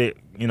credit,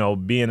 you know,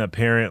 being a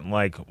parent,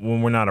 like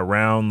when we're not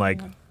around,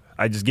 like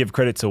I just give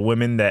credit to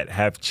women that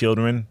have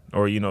children,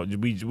 or, you know,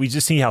 we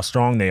just see how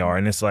strong they are.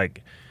 And it's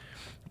like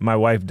my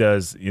wife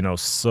does, you know,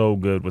 so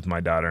good with my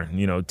daughter,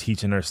 you know,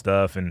 teaching her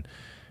stuff and,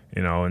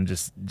 you know, and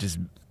just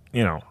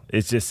you know,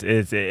 it's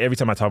every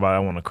time I talk about it, I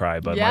want to cry.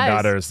 But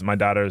yes. my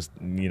daughter's,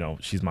 you know,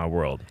 she's my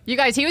world. You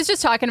guys, he was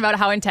just talking about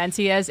how intense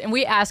he is, and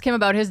we asked him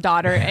about his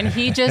daughter, and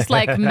he just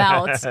like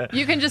melts.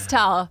 You can just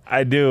tell.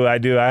 I do. I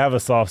have a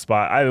soft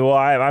spot.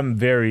 I'm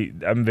very,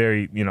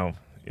 you know,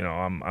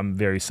 I'm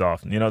very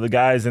soft. You know, the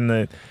guys in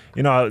the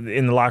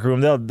locker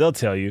room, they'll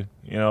tell you,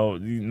 you know,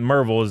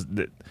 Merville is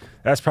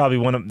that's probably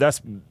one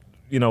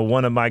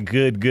of my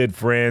good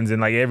friends,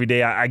 and like every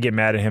day I get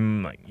mad at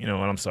him, like, you know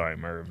what, I'm sorry,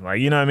 Merv, like,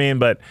 you know what I mean,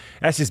 but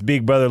that's just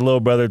big brother, little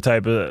brother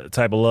type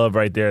of love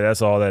right there.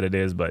 That's all that it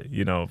is. But,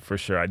 you know, for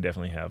sure, I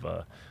definitely have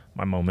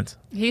my moments.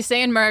 He's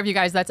saying Merv, you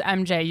guys. That's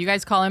MJ. You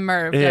guys call him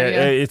Merv. Yeah,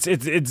 it's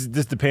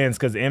just depends,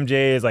 because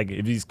MJ is like,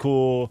 if he's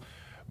cool,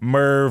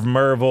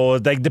 Merville,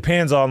 it like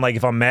depends on like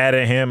if I'm mad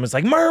at him, it's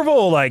like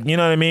Merville, like, you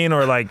know what I mean,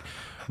 or like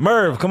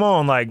Merv, come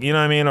on, like, you know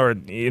what I mean? Or,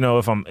 you know,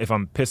 if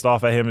I'm pissed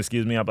off at him,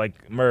 excuse me, I'm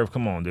like, Merv,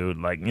 come on, dude.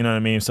 Like, you know what I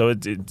mean? So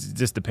it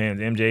just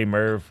depends. MJ,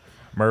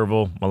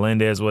 Merville,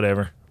 Melendez,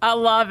 whatever. I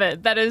love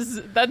it.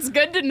 That's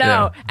good to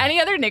know. Yeah.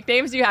 Any other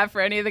nicknames you have for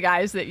any of the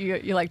guys that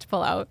you like to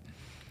pull out?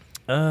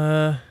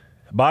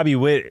 Bobby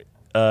Witt,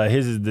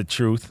 his is The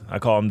Truth. I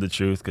call him The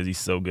Truth because he's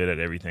so good at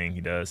everything he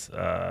does. You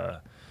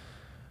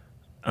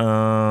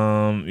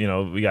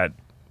know, we got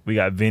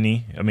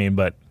Vinny. I mean,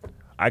 but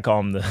I call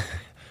him the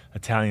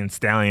Italian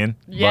Stallion.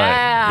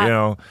 Yeah. But, you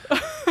know,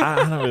 I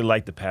don't really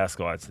like the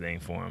Pasquale's thing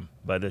for him,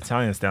 but the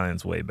Italian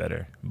Stallion's way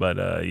better.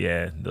 But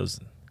yeah, that's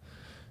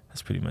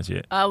pretty much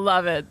it. I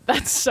love it.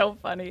 That's so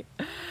funny.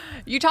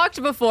 You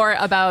talked before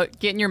about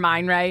getting your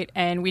mind right,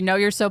 and we know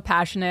you're so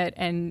passionate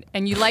and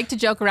you like to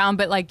joke around,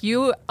 but like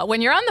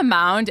when you're on the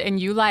mound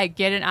and you like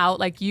get it out,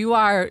 like you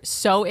are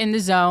so in the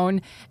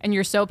zone and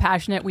you're so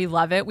passionate. We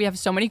love it. We have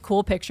so many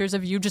cool pictures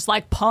of you just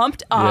like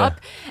pumped up,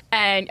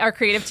 and our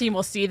creative team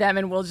will see them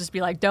and we'll just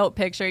be like, dope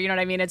picture. You know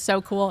what I mean? It's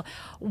so cool.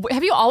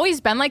 Have you always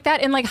been like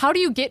that? And like, how do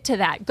you get to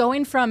that?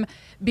 Going from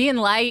being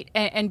light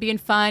and being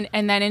fun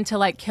and then into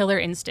like killer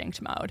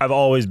instinct mode? I've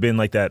always been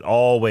like that,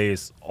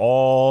 always,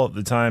 all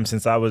the time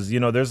since I was, you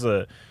know, there's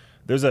a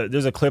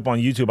clip on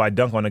YouTube. I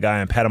dunk on a guy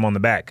and pat him on the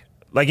back.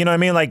 Like, you know what I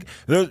mean? Like,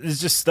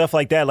 there's just stuff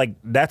like that. Like,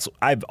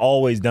 I've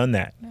always done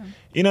that. Yeah.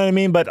 You know what I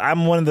mean? But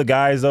I'm one of the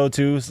guys though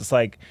too. So it's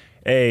like,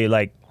 hey,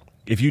 like,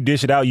 if you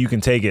dish it out, you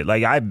can take it.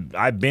 Like,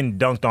 I've been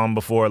dunked on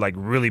before, like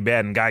really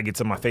bad, and guy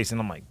gets in my face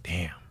and I'm like,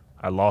 damn,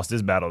 I lost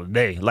this battle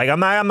today. Like,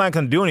 I'm not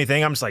gonna do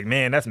anything. I'm just like,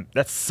 man,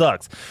 that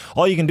sucks.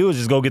 All you can do is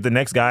just go get the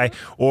next guy,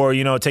 or,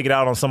 you know, take it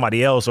out on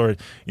somebody else, or,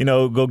 you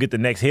know, go get the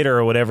next hitter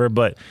or whatever.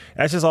 But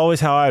that's just always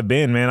how I've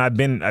been, man. I've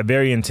been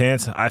very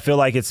intense. I feel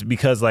like it's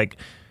because, like,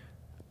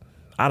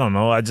 I don't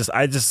know. I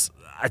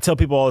tell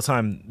people all the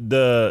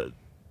time,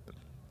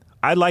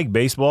 I like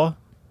baseball,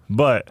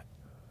 but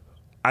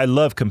I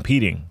love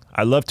competing.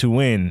 I love to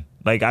win.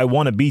 Like, I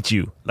want to beat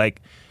you. Like,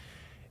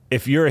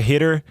 if you're a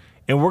hitter,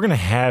 and we're going to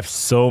have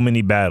so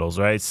many battles,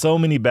 right? So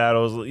many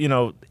battles, you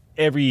know,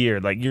 every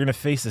year. Like, you're going to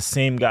face the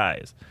same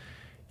guys.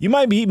 You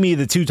might beat me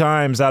the 2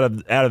 times out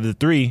of the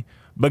 3,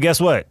 but guess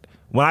what?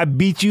 When I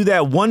beat you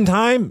that 1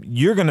 time,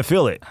 you're going to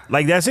feel it.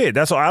 Like, that's it.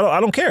 That's all.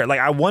 I don't care. Like,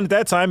 I won at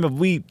that time. If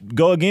we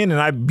go again and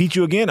I beat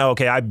you again,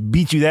 okay, I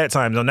beat you that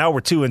time. So now we're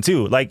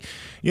 2-2. Like,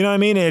 you know what I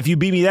mean? And if you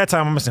beat me that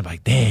time, I'm going to be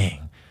like,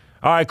 dang.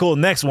 All right, cool.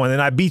 Next one. And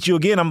I beat you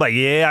again. I'm like,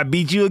 yeah, I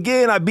beat you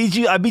again. I beat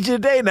you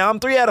today. Now I'm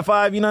 3 out of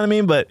 5. You know what I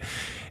mean? But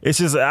it's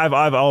just,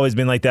 I've always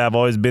been like that. I've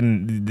always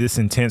been this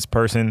intense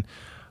person.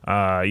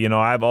 You know,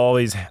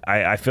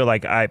 I feel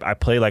like I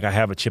play like I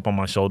have a chip on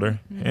my shoulder.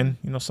 Mm-hmm. And,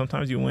 you know,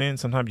 sometimes you win,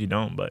 sometimes you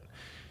don't, but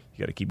you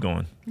got to keep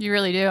going. You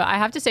really do. I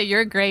have to say, you're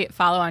a great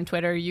follow on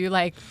Twitter. You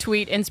like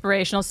tweet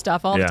inspirational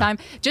stuff all the time.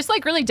 Just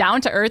like really down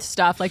to earth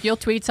stuff. Like, you'll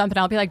tweet something,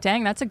 I'll be like,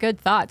 dang, that's a good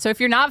thought. So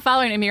if you're not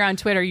following Amir on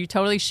Twitter, you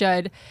totally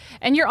should.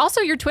 And you're also,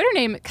 your Twitter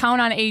name,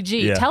 Count on AG.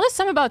 Yeah. Tell us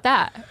some about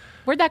that.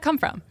 Where'd that come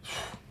from?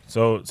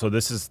 So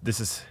this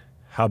is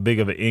how big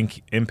of an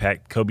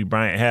impact Kobe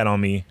Bryant had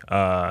on me.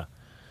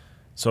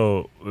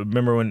 So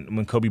remember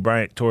when Kobe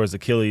Bryant tore his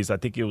Achilles? I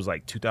think it was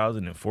like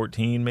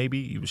 2014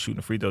 maybe. He was shooting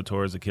a free throw,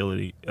 tore his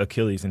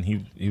Achilles, and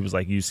he was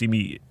like, "You see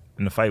me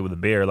in the fight with a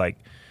bear, like,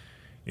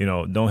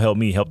 don't help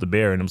me, help the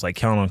bear." And it was like,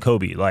 count on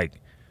Kobe. Like,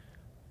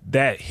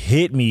 that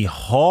hit me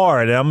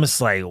hard. And I'm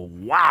just like,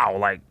 wow,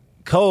 like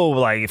Kobe,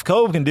 like if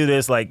Kobe can do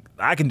this, like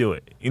I can do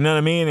it. You know what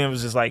I mean? And it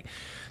was just like,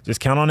 just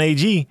count on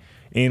AG.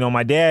 And,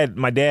 my dad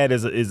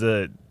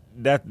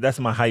that's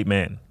my hype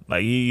man.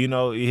 Like,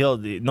 he'll,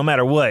 no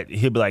matter what,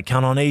 he'll be like,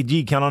 count on AG.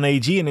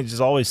 And it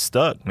just always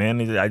stuck,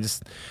 man. I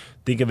just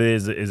think of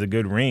it as a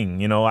good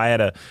ring. I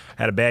had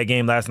a bad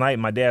game last night,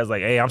 and my dad's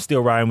like, hey, I'm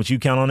still riding with you,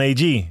 count on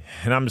AG.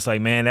 And I'm just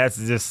like, man, that's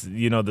just,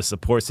 the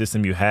support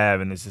system you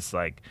have. And it's just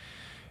like,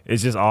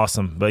 it's just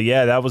awesome. But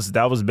yeah, that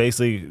was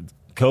basically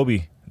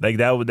Kobe. Like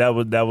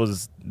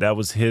that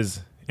was his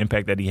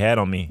impact that he had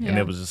on me. Yeah. And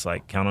it was just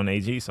like, count on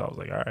AG. So I was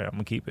like, all right, I'm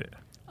gonna keep it.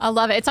 I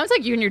love it. It sounds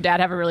like you and your dad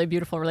have a really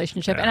beautiful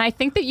relationship. Yeah. And I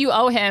think that you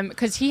owe him,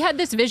 because he had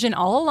this vision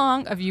all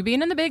along of you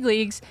being in the big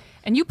leagues,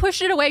 and you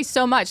pushed it away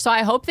so much. So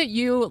I hope that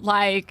you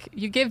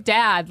give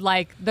Dad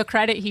the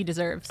credit he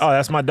deserves. Oh,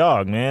 that's my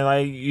dog, man.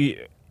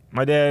 Like,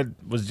 my dad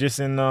was just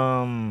in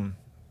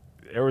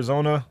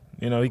Arizona.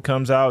 He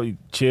comes out, he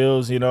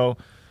chills.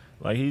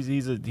 Like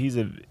he's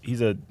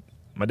a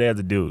my dad's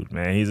a dude,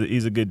 man.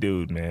 He's a good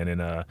dude, man.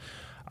 And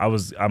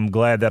I'm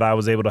glad that I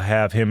was able to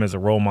have him as a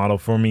role model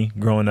for me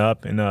growing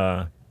up.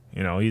 And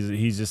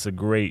he's just a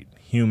great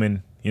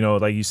human.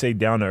 Like you say,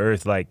 down to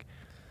earth. Like,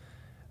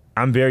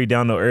 I'm very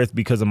down to earth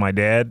because of my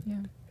dad. Yeah.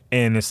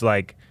 And it's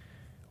like,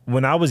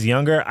 when I was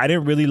younger, I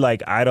didn't really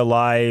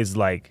idolize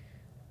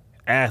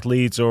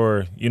athletes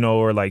or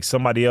like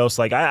somebody else.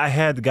 Like, I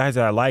had the guys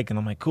that I like, and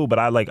I'm like, cool, but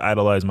I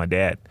idolize my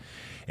dad.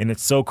 And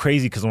it's so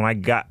crazy because when I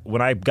got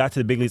to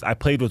the big leagues, I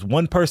played with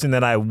one person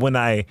that when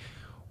I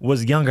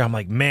was younger, I'm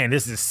like, man,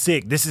 this is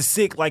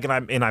sick. Like,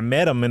 and I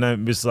met him, and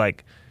I'm just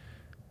like,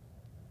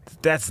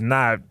 that's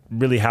not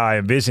really how I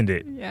envisioned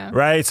it. Yeah.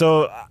 Right.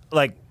 So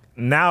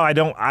now I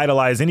don't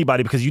idolize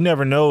anybody, because you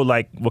never know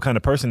what kind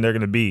of person they're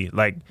gonna be.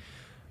 Like,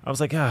 I was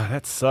like,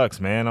 that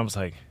sucks, man. I was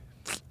like,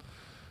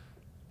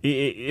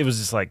 it was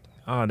just like,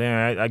 oh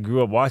damn, I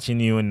grew up watching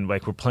you, and we're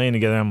playing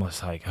together. I'm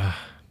just like,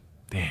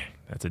 damn.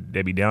 That's a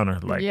Debbie Downer.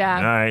 Like, yeah.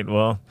 All right,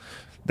 well,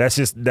 that's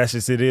just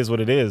it is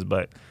what it is.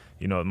 But,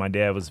 my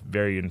dad was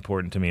very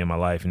important to me in my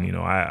life, and,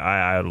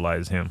 I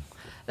idolize him.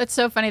 That's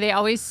so funny. They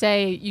always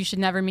say you should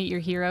never meet your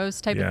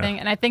heroes type of thing.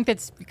 And I think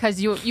that's because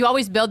you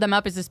always build them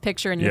up as this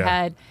picture in your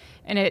head,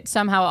 and it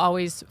somehow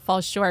always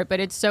falls short.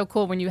 But it's so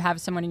cool when you have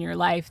someone in your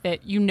life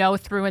that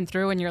through and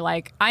through, and you're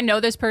like, I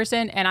know this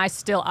person, and I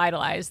still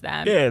idolize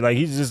them. Yeah,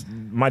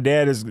 my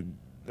dad is...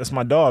 That's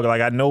my dog.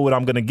 Like, I know what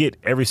I'm gonna get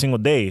every single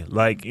day.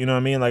 Like, you know what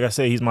I mean? Like I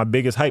say, he's my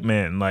biggest hype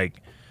man.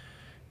 Like,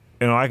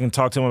 I can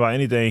talk to him about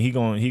anything. He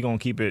gonna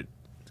keep it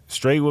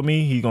straight with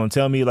me. He gonna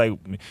tell me, like,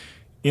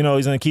 he's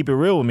gonna keep it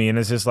real with me. And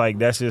it's just like,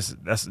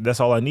 that's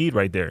all I need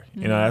right there.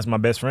 Mm-hmm. That's my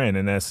best friend,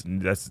 and that's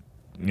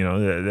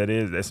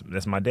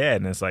my dad.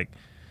 And it's like,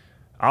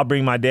 I'll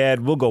bring my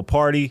dad. We'll go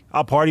party.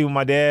 I'll party with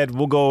my dad.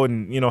 We'll go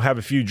and have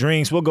a few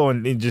drinks. We'll go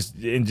and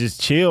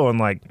just chill, and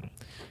like.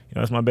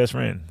 That's my best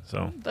friend.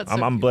 So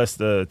I'm blessed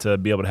to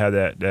be able to have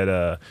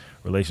that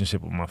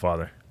relationship with my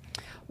father.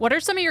 What are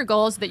some of your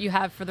goals that you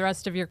have for the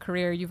rest of your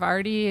career? You've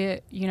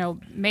already,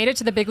 made it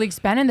to the big leagues,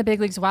 been in the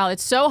big leagues a while.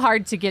 It's so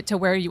hard to get to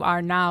where you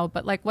are now.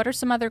 But what are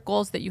some other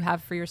goals that you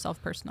have for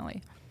yourself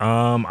personally?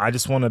 I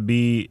just want to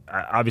be.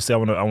 Obviously, I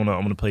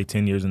want to play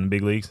 10 years in the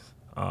big leagues.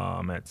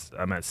 I'm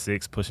at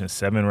 6, pushing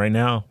 7 right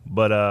now.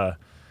 But I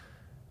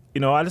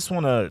just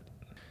want to.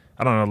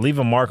 I don't know, leave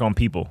a mark on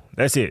people.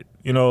 That's it.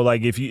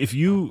 If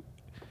you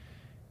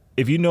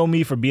know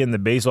me for being the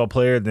baseball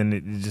player, then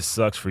it just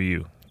sucks for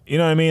you. You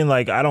know what I mean?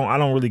 Like, I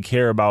don't really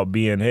care about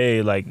being,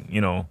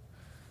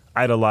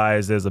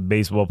 idolized as a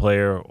baseball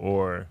player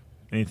or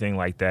anything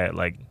like that.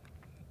 Like,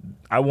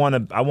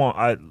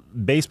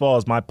 baseball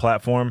is my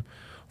platform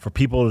for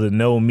people to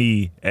know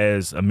me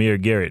as Amir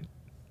Garrett,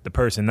 the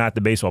person, not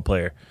the baseball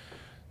player.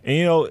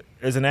 And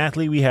as an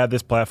athlete, we have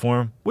this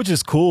platform, which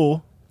is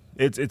cool.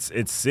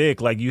 It's sick.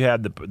 Like, you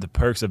have the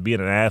perks of being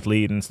an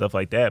athlete and stuff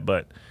like that,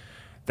 but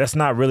that's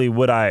not really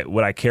what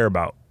I care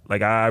about.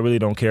 Like, I really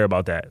don't care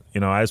about that.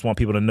 I just want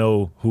people to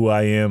know who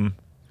I am,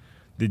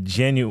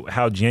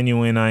 how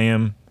genuine I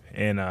am,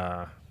 and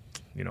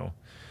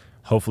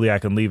hopefully I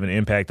can leave an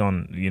impact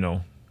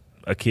on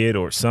a kid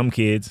or some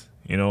kids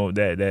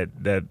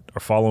that are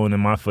following in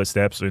my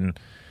footsteps, and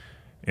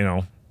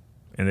and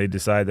they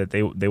decide that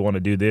they want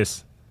to do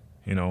this,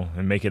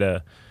 and make it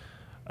a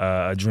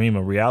dream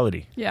a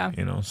reality. Yeah.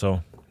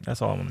 So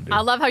that's all I want to do.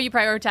 I love how you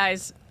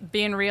prioritize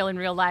being real in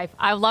real life.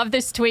 I love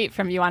this tweet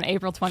from you on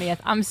April 20th.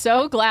 I'm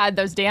so glad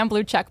those damn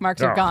blue check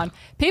marks are gone.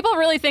 People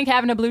really think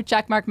having a blue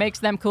check mark makes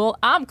them cool.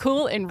 I'm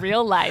cool in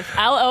real life.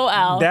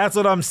 LOL. That's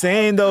what I'm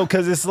saying, though,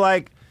 because it's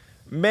like,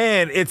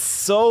 man, it's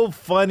so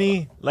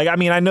funny. Like, I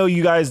mean, I know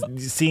you guys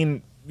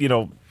seen,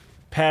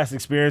 past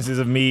experiences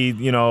of me,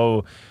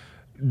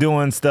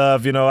 doing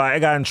stuff. I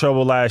got in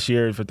trouble last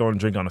year for throwing a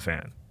drink on a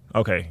fan.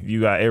 Okay,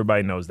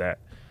 everybody knows that.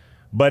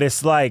 But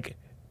it's like,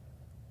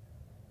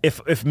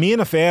 if me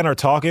and a fan are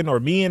talking, or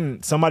me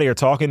and somebody are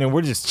talking, and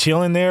we're just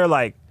chilling there,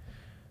 like,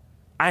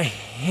 I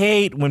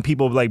hate when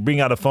people like bring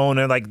out a phone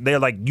and like they're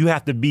like, you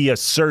have to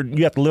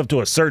live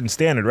to a certain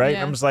standard, right?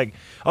 Yeah. I'm just like,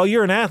 oh,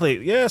 you're an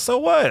athlete, yeah, so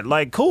what?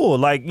 Like, cool,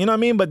 like, you know what I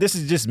mean? But this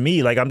is just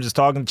me, like, I'm just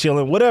talking,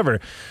 chilling, whatever.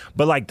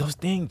 But like those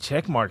dang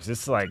check marks,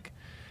 it's like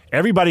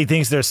everybody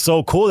thinks they're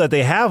so cool that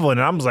they have one,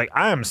 and I'm just like,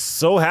 I am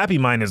so happy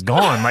mine is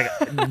gone. Like,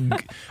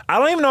 I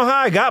don't even know how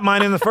I got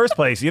mine in the first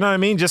place. You know what I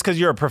mean? Just because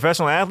you're a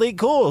professional athlete,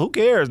 cool. Who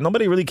cares?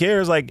 Nobody really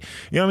cares. Like,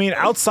 you know what I mean?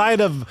 Outside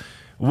of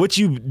what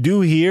you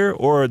do here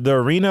or the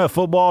arena,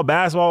 football,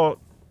 basketball,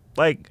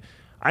 like,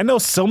 I know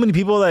so many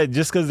people that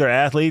just because they're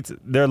athletes,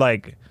 they're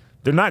like,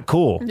 they're not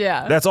cool.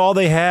 Yeah. That's all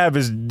they have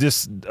is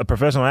just a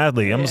professional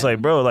athlete. I'm just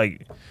like, bro,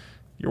 like,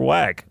 you're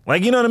whack.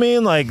 Like, you know what I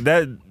mean? Like,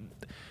 that.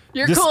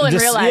 You're cool in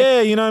real life.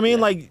 Yeah, you know what I mean?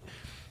 Like,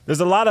 there's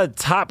a lot of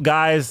top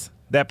guys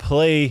that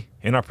play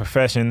in our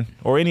profession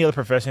or any other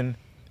profession,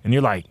 and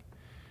you're like,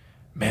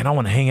 man, I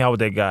want to hang out with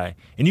that guy.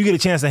 And you get a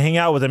chance to hang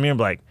out with him, and you're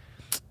like,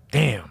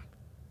 damn,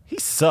 he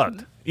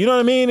sucked. You know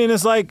what I mean? And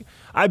it's like,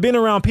 I've been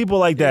around people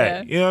like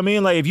that. Yeah. You know what I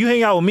mean? Like, if you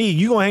hang out with me,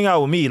 you gonna hang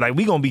out with me. Like,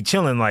 we gonna be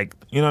chilling. Like,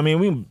 you know what I mean?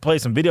 We can play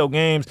some video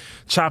games,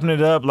 chopping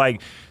it up.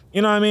 Like,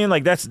 you know what I mean?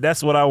 Like,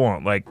 that's what I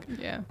want. Like,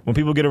 when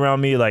people get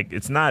around me, like,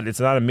 it's not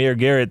Amir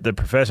Garrett, the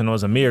professional.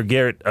 It's Amir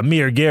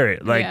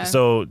Garrett. Like,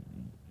 so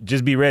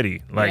just be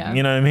ready. Like,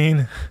 you know what I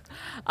mean?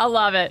 I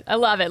love it.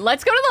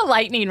 Let's go to the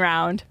lightning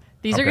round.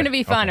 These are going to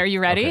be fun. Are you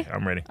ready? Okay,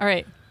 I'm ready. All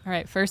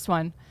right. First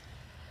one.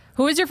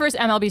 Who was your first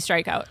MLB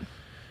strikeout?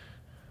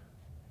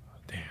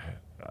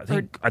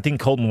 I think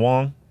Colton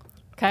Wong.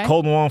 Okay.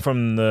 Colton Wong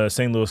from the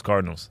St. Louis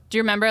Cardinals. Do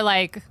you remember,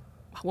 like,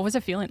 what was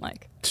it feeling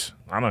like?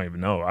 I don't even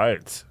know.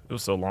 It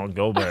was so long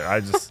ago,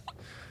 but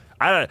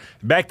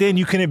back then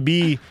you couldn't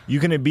be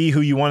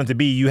who you wanted to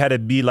be. You had to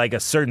be like a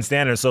certain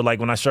standard. So like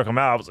when I struck him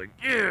out, I was like,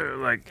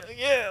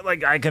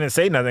 like I couldn't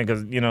say nothing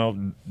because, you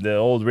know, the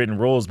old written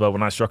rules. But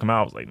when I struck him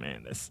out, I was like,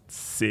 man, that's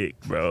sick,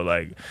 bro.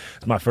 Like,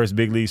 it's my first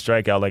big league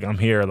strikeout. Like, I'm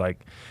here.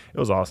 Like, it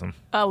was awesome.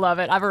 I love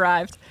it. I've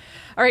arrived.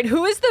 All right.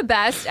 Who is the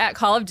best at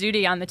Call of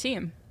Duty on the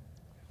team?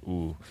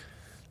 Ooh.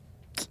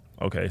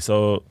 Okay,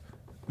 so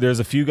there's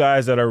a few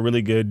guys that are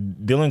really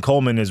good. Dylan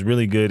Coleman is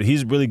really good.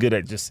 He's really good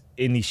at just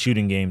any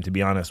shooting game, to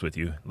be honest with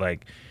you.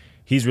 Like,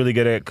 he's really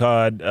good at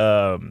COD.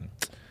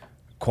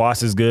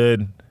 Quas is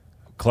good.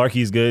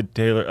 Clarkie's good.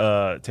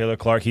 Taylor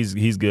Clark,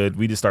 he's good.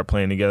 We just start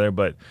playing together.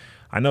 But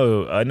I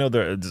know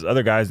there's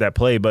other guys that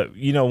play. But,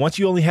 you know, once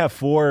you only have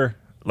four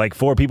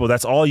people,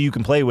 that's all you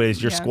can play with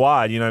is your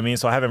squad. You know what I mean?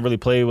 So I haven't really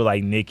played with,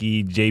 like,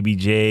 Nikki,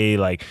 JBJ,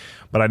 like,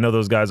 but I know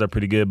those guys are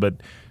pretty good. But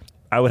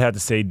I would have to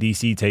say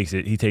DC takes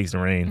it. He takes the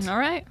reins. All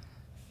right.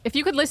 If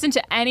you could listen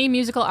to any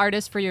musical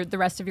artist for the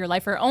rest of your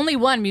life, or only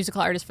one musical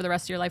artist for the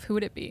rest of your life, who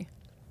would it be?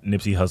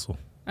 Nipsey Hussle.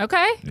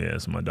 Okay. Yeah,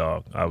 it's my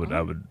dog. I would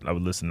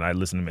listen. I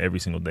listen to him every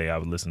single day. I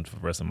would listen for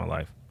the rest of my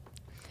life.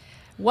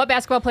 What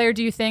basketball player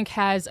do you think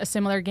has a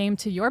similar game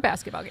to your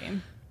basketball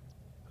game?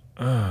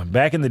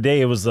 Back in the day,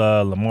 it was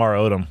Lamar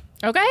Odom.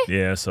 Okay.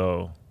 Yeah.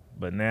 So,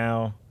 but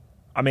now,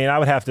 I mean, I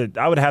would have to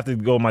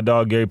go with my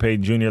dog Gary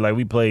Payton Jr. Like,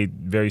 we played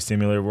very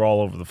similar. We're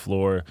all over the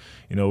floor.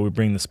 You know, we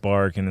bring the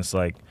spark, and it's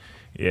like,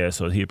 yeah.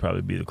 So he'd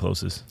probably be the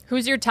closest.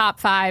 Who's your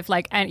top five?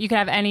 Like, and you could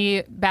have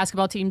any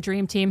basketball team,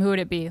 dream team. Who would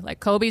it be?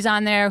 Like, Kobe's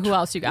on there. Who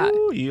else you got?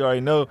 Ooh, you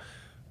already know.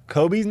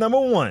 Kobe's number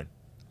 1,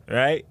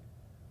 right?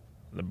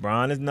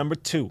 LeBron is number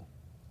 2.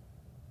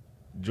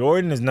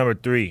 Jordan is number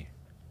 3.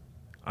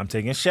 I'm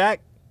taking Shaq.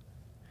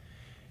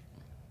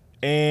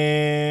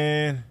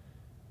 And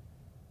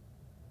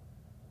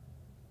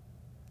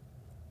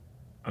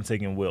I'm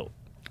taking Wilt.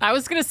 I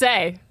was gonna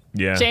say,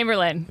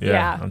 Chamberlain.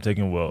 Yeah, I'm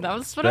taking Wilt.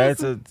 That's what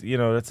that's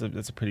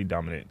a pretty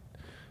dominant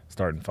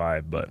starting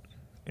five. But,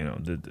 you know,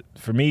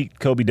 for me,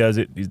 Kobe does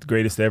it. He's the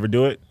greatest to ever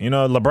do it. You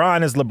know,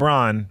 LeBron is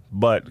LeBron,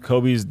 but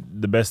Kobe's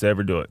the best to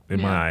ever do it in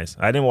my eyes.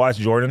 I didn't watch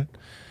Jordan,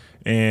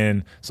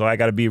 and so I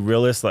got to be a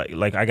realist.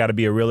 Like I got to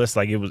be a realist.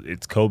 Like,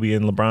 it's Kobe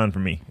and LeBron for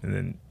me, and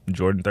then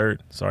Jordan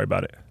third. Sorry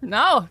about it.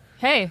 No,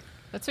 hey,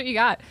 that's what you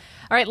got.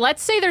 All right,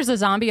 let's say there's a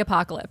zombie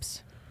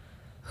apocalypse.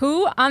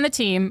 Who on the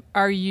team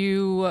are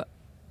you,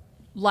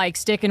 like,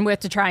 sticking with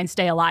to try and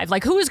stay alive?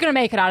 Like, who's going to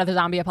make it out of the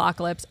zombie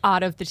apocalypse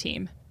out of the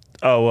team?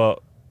 Oh,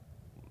 well,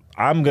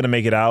 I'm going to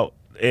make it out,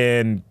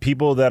 and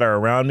people that are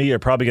around me are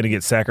probably going to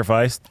get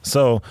sacrificed.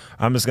 So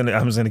I'm just going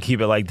to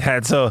keep it like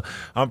that. So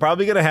I'm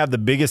probably going to have the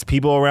biggest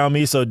people around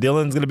me. So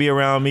Dylan's going to be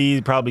around me,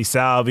 probably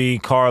Salvi,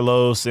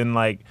 Carlos, and,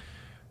 like,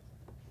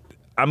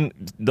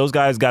 those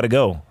guys got to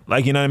go.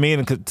 Like, you know what I mean?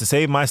 And to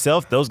save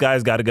myself, those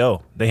guys got to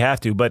go. They have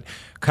to. But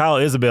Kyle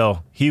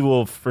Isabel, he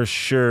will for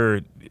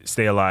sure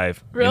stay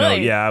alive. Really? You know,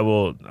 yeah, I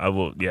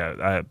will.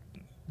 Yeah,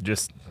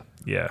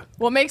 yeah.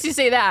 What makes you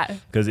say that?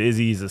 Because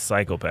Izzy's a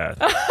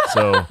psychopath.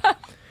 So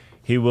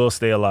he will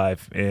stay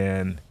alive,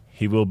 and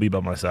he will be by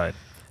my side.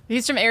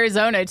 He's from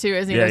Arizona, too,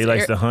 isn't he? Yeah, he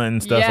likes to hunt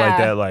and stuff like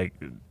that. Like,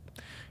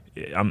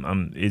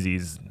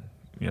 Izzy's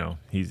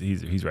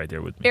he's right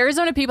there with me.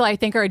 Arizona people, I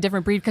think, are a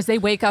different breed because they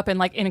wake up and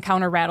like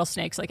encounter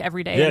rattlesnakes like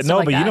every day. Yeah,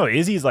 but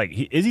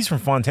Izzy's from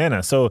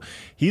Fontana, so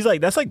he's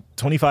like that's like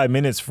 25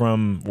 minutes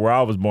from where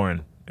I was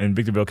born in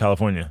Victorville,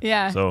 California.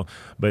 Yeah. So,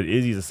 but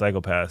Izzy's a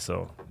psychopath,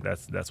 so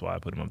that's why I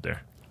put him up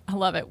there. I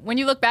love it. When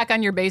you look back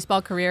on your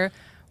baseball career,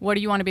 what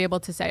do you want to be able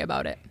to say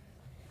about it?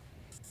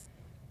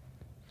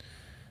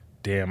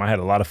 Damn, I had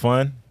a lot of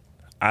fun.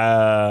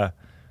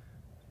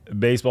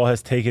 Baseball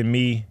has taken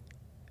me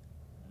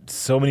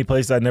so many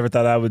places I never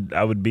thought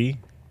I would be.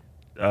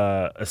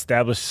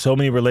 Established so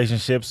many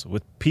relationships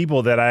with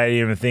people that I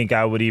didn't even think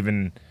I would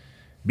even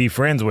be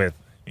friends with.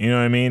 You know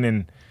what I mean?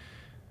 And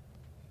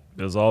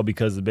it was all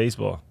because of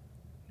baseball,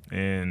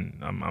 and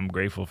I'm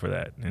grateful for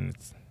that. And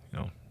it's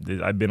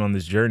I've been on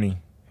this journey,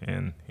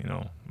 and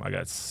I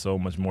got so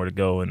much more to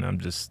go, and I'm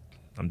just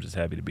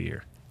happy to be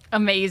here.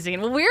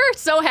 Amazing. Well, we're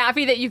so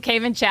happy that you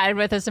came and chatted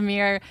with us,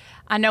 Amir.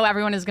 I know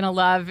everyone is going to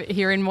love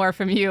hearing more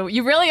from you.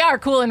 You really are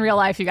cool in real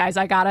life, you guys.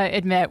 I got to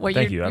admit.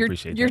 Thank you. I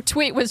appreciate your that.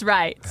 tweet was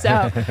right.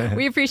 So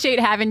we appreciate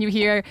having you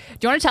here. Do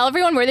you want to tell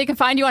everyone where they can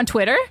find you on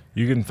Twitter?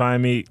 You can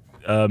find me,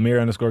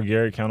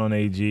 Amir_Garrett, count on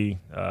AG,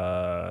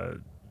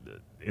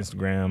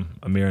 Instagram,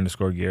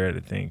 Amir_Garrett,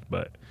 I think.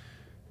 But,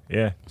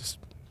 yeah, just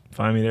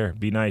find me there.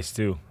 Be nice,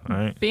 too. All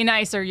right? Be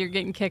nice or you're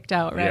getting kicked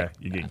out, right? Yeah,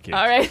 you're getting kicked.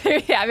 All right, there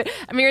you have it.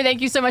 Amir,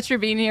 thank you so much for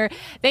being here.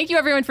 Thank you,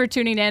 everyone, for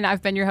tuning in.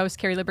 I've been your host,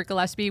 Carrie Liebert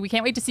Gillespie. We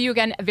can't wait to see you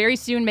again very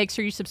soon. Make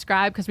sure you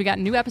subscribe because we got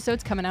new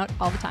episodes coming out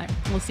all the time.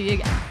 We'll see you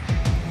again.